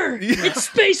war. Yeah. It's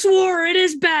space war. It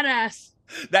is badass.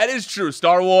 That is true.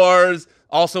 Star Wars,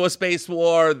 also a space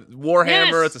war.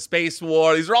 Warhammer, it's a space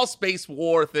war. These are all space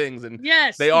war things, and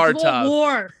they are tough.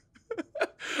 War.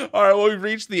 All right, well, we've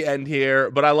reached the end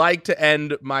here, but I like to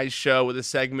end my show with a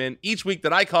segment each week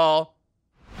that I call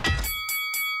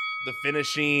the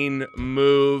finishing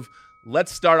move.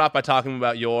 let's start off by talking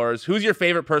about yours. Who's your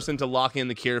favorite person to lock in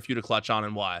the Kirifuda clutch on,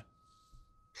 and why?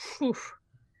 Whew.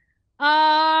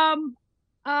 I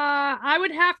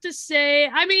would have to say,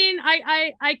 I mean,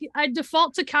 I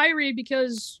default to Kairi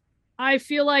because I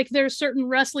feel like there's certain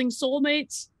wrestling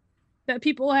soulmates that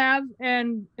people have,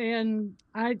 and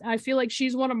I feel like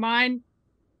she's one of mine.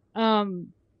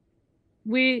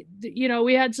 We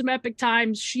had some epic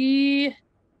times. She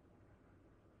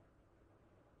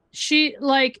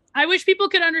like, I wish people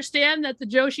could understand that the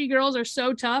Joshi girls are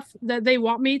so tough that they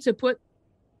want me to put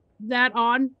that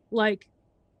on, like,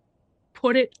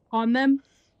 put it on them.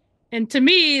 And to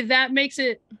me, that makes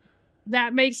it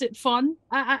fun.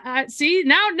 I see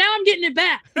now I'm getting it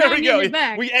back. There we go.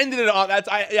 We ended it on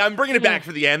I'm bringing it back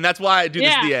for the end. That's why I do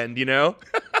this at the end, you know?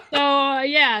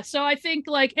 So I think,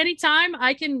 like, anytime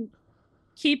I can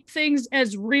keep things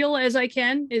as real as I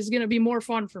can is going to be more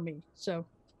fun for me. So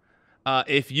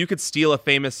if you could steal a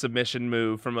famous submission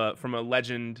move from a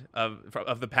legend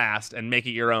of the past and make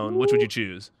it your own, which would you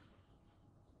choose?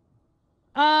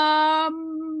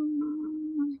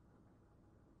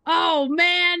 Oh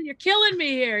man, you're killing me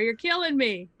here. You're killing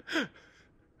me.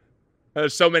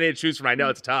 There's so many to choose from. I know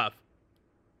it's tough.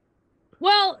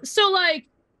 Well, so, like,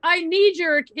 I knee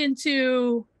jerk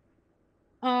into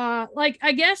like,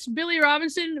 I guess Billy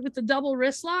Robinson with the double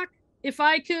wrist lock. If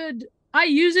I could, I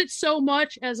use it so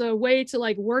much as a way to,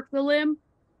 like, work the limb.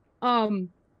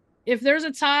 If there's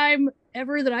a time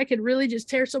ever that I could really just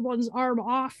tear someone's arm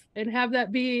off and have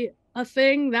that be a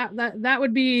thing, that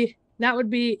would be,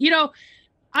 you know,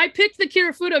 I picked the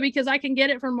Kirifuda because I can get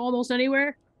it from almost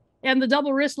anywhere. And the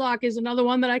double wrist lock is another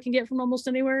one that I can get from almost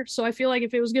anywhere. So I feel like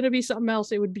if it was going to be something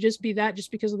else, it would just be that,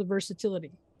 just because of the versatility.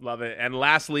 Love it. And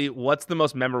lastly, what's the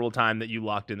most memorable time that you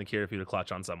locked in the Kirifuda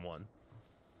clutch on someone?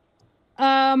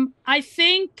 I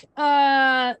think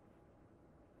there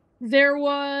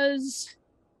was...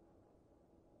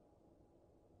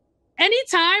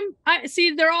 Anytime I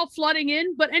see, they're all flooding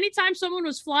in, but anytime someone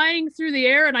was flying through the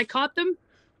air and I caught them,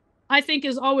 I think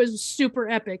is always super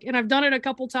epic. And I've done it a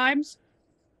couple times.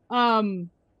 Those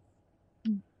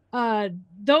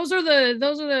are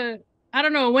the, I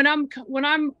don't know, when I'm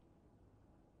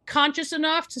conscious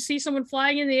enough to see someone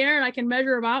flying in the air and I can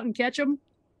measure them out and catch them.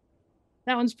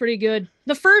 That one's pretty good.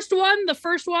 The first one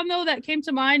though, that came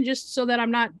to mind, just so that I'm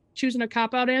not choosing a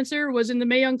cop-out answer, was in the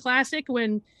Mae Young Classic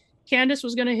when Candace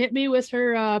was going to hit me with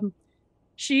her,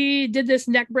 she did this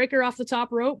neck breaker off the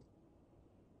top rope.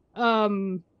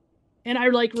 And I,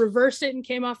 like, reversed it and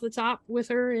came off the top with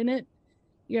her in it.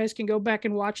 You guys can go back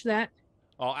and watch that.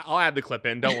 I'll add the clip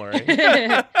in. Don't worry.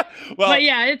 Well, but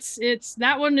yeah, it's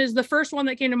that one is the first one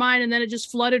that came to mind, and then it just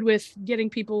flooded with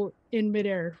getting people in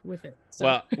midair with it.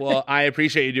 So. Well, I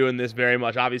appreciate you doing this very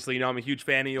much. Obviously, you know, I'm a huge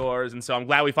fan of yours, and so I'm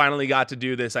glad we finally got to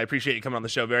do this. I appreciate you coming on the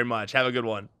show very much. Have a good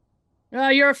one.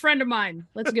 You're a friend of mine.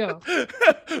 Let's go.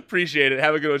 Appreciate it.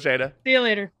 Have a good one, Shayna. See you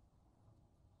later.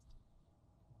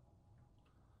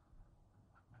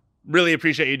 Really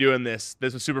appreciate you doing this.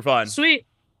 This was super fun. Sweet.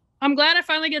 I'm glad I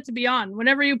finally get to be on.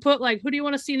 Whenever you put, like, who do you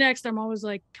want to see next? I'm always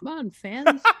like, come on,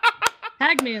 fans.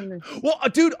 Tag me in this. Well,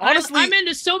 dude, honestly, I'm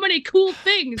into so many cool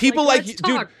things. People like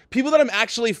dude, people that I'm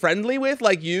actually friendly with,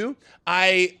 like you.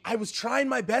 I was trying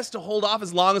my best to hold off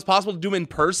as long as possible to do them in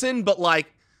person, but,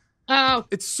 like,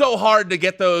 it's so hard to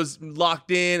get those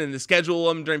locked in and to schedule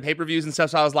them during pay-per-views and stuff.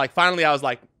 So finally I was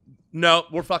like, no,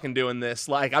 we're fucking doing this.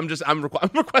 Like, I'm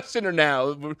requesting her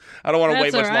now. I don't want to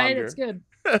wait much longer. It's good.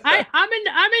 I'm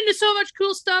into so much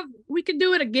cool stuff. We could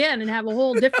do it again and have a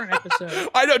whole different episode.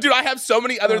 I know, dude. I have so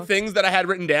many other things that I had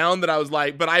written down that I was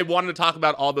like, but I wanted to talk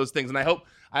about all those things, and I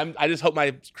just hope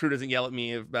my crew doesn't yell at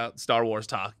me about Star Wars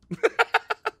talk.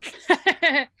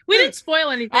 We didn't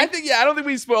spoil anything. I don't think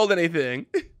we spoiled anything.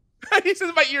 He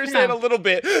says my ear said a little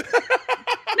bit.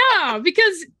 No,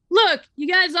 because look, you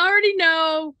guys already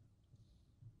know.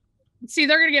 See,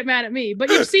 they're gonna get mad at me, but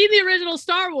you've seen the original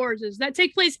Star Warses that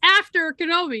take place after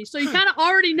Kenobi, so you kind of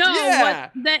already know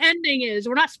what the ending is.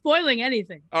 We're not spoiling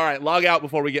anything. All right, log out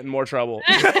before we get in more trouble.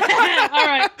 All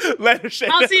right, later, Shayna.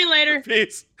 I'll see you later.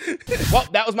 Peace. Well,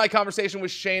 that was my conversation with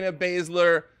Shayna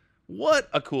Baszler. What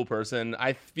a cool person.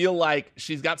 I feel like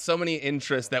she's got so many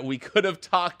interests that we could have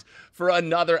talked for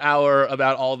another hour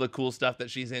about all the cool stuff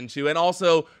that she's into, and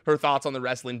also her thoughts on the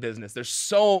wrestling business. There's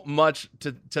so much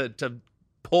to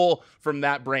pull from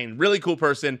that brain. Really cool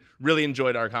person. Really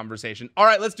enjoyed our conversation. All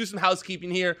right, let's do some housekeeping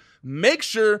here. Make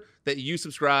sure that you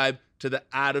subscribe to the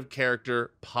Out of Character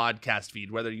podcast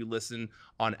feed, whether you listen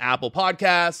on Apple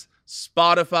Podcasts,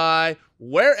 Spotify,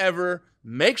 wherever.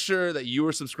 Make sure that you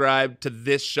are subscribed to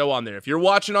this show on there. If you're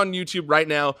watching on YouTube right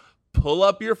now, pull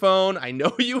up your phone. I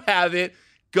know you have it.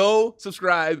 go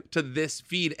subscribe to this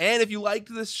feed. And if you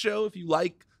liked this show, if you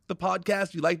like the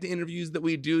podcast, you like the interviews that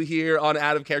we do here on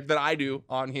Out of Character, that I do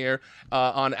on here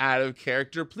on Out of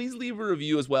Character, please leave a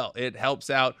review as well. It helps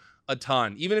out a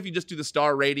ton. Even if you just do the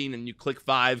star rating and you click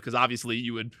 5, because obviously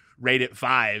you would rate it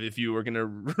 5 if you were going to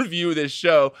review this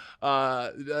show,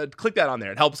 click that on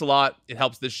there. It helps a lot. It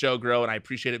helps this show grow, and I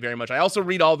appreciate it very much. I also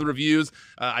read all the reviews.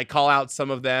 I call out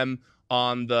some of them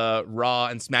on the Raw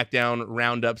and SmackDown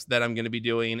roundups that I'm going to be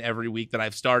doing every week that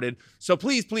I've started. So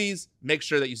please make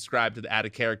sure that you subscribe to the Out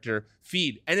of Character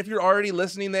feed. And if you're already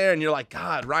listening there and you're like,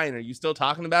 God, Ryan, are you still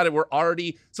talking about it? We're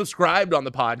already subscribed on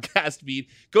the podcast feed.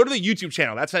 Go to the YouTube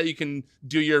channel. That's how you can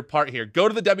do your part here. Go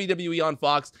to the WWE on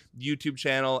Fox YouTube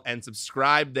channel and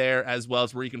subscribe there as well.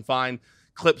 It's where you can find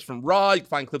clips from Raw. You can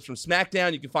find clips from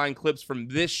SmackDown. You can find clips from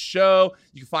this show.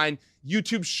 You can find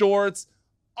YouTube shorts.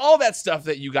 All that stuff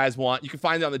that you guys want, you can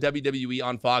find it on the WWE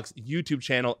on Fox YouTube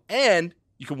channel. And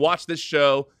you can watch this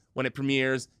show when it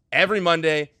premieres every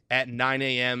Monday at 9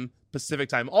 a.m. Pacific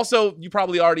time. Also, you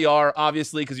probably already are,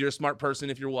 obviously, because you're a smart person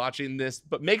if you're watching this.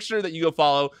 But make sure that you go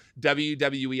follow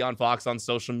WWE on Fox on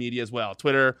social media as well.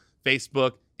 Twitter,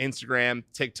 Facebook, Instagram,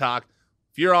 TikTok.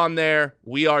 If you're on there,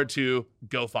 we are too.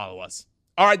 Go follow us.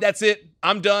 All right, that's it.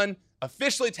 I'm done.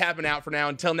 Officially tapping out for now.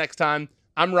 Until next time,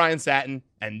 I'm Ryan Satin,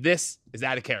 and this is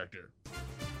Out of Character.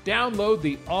 Download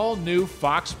the all-new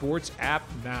Fox Sports app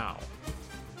now.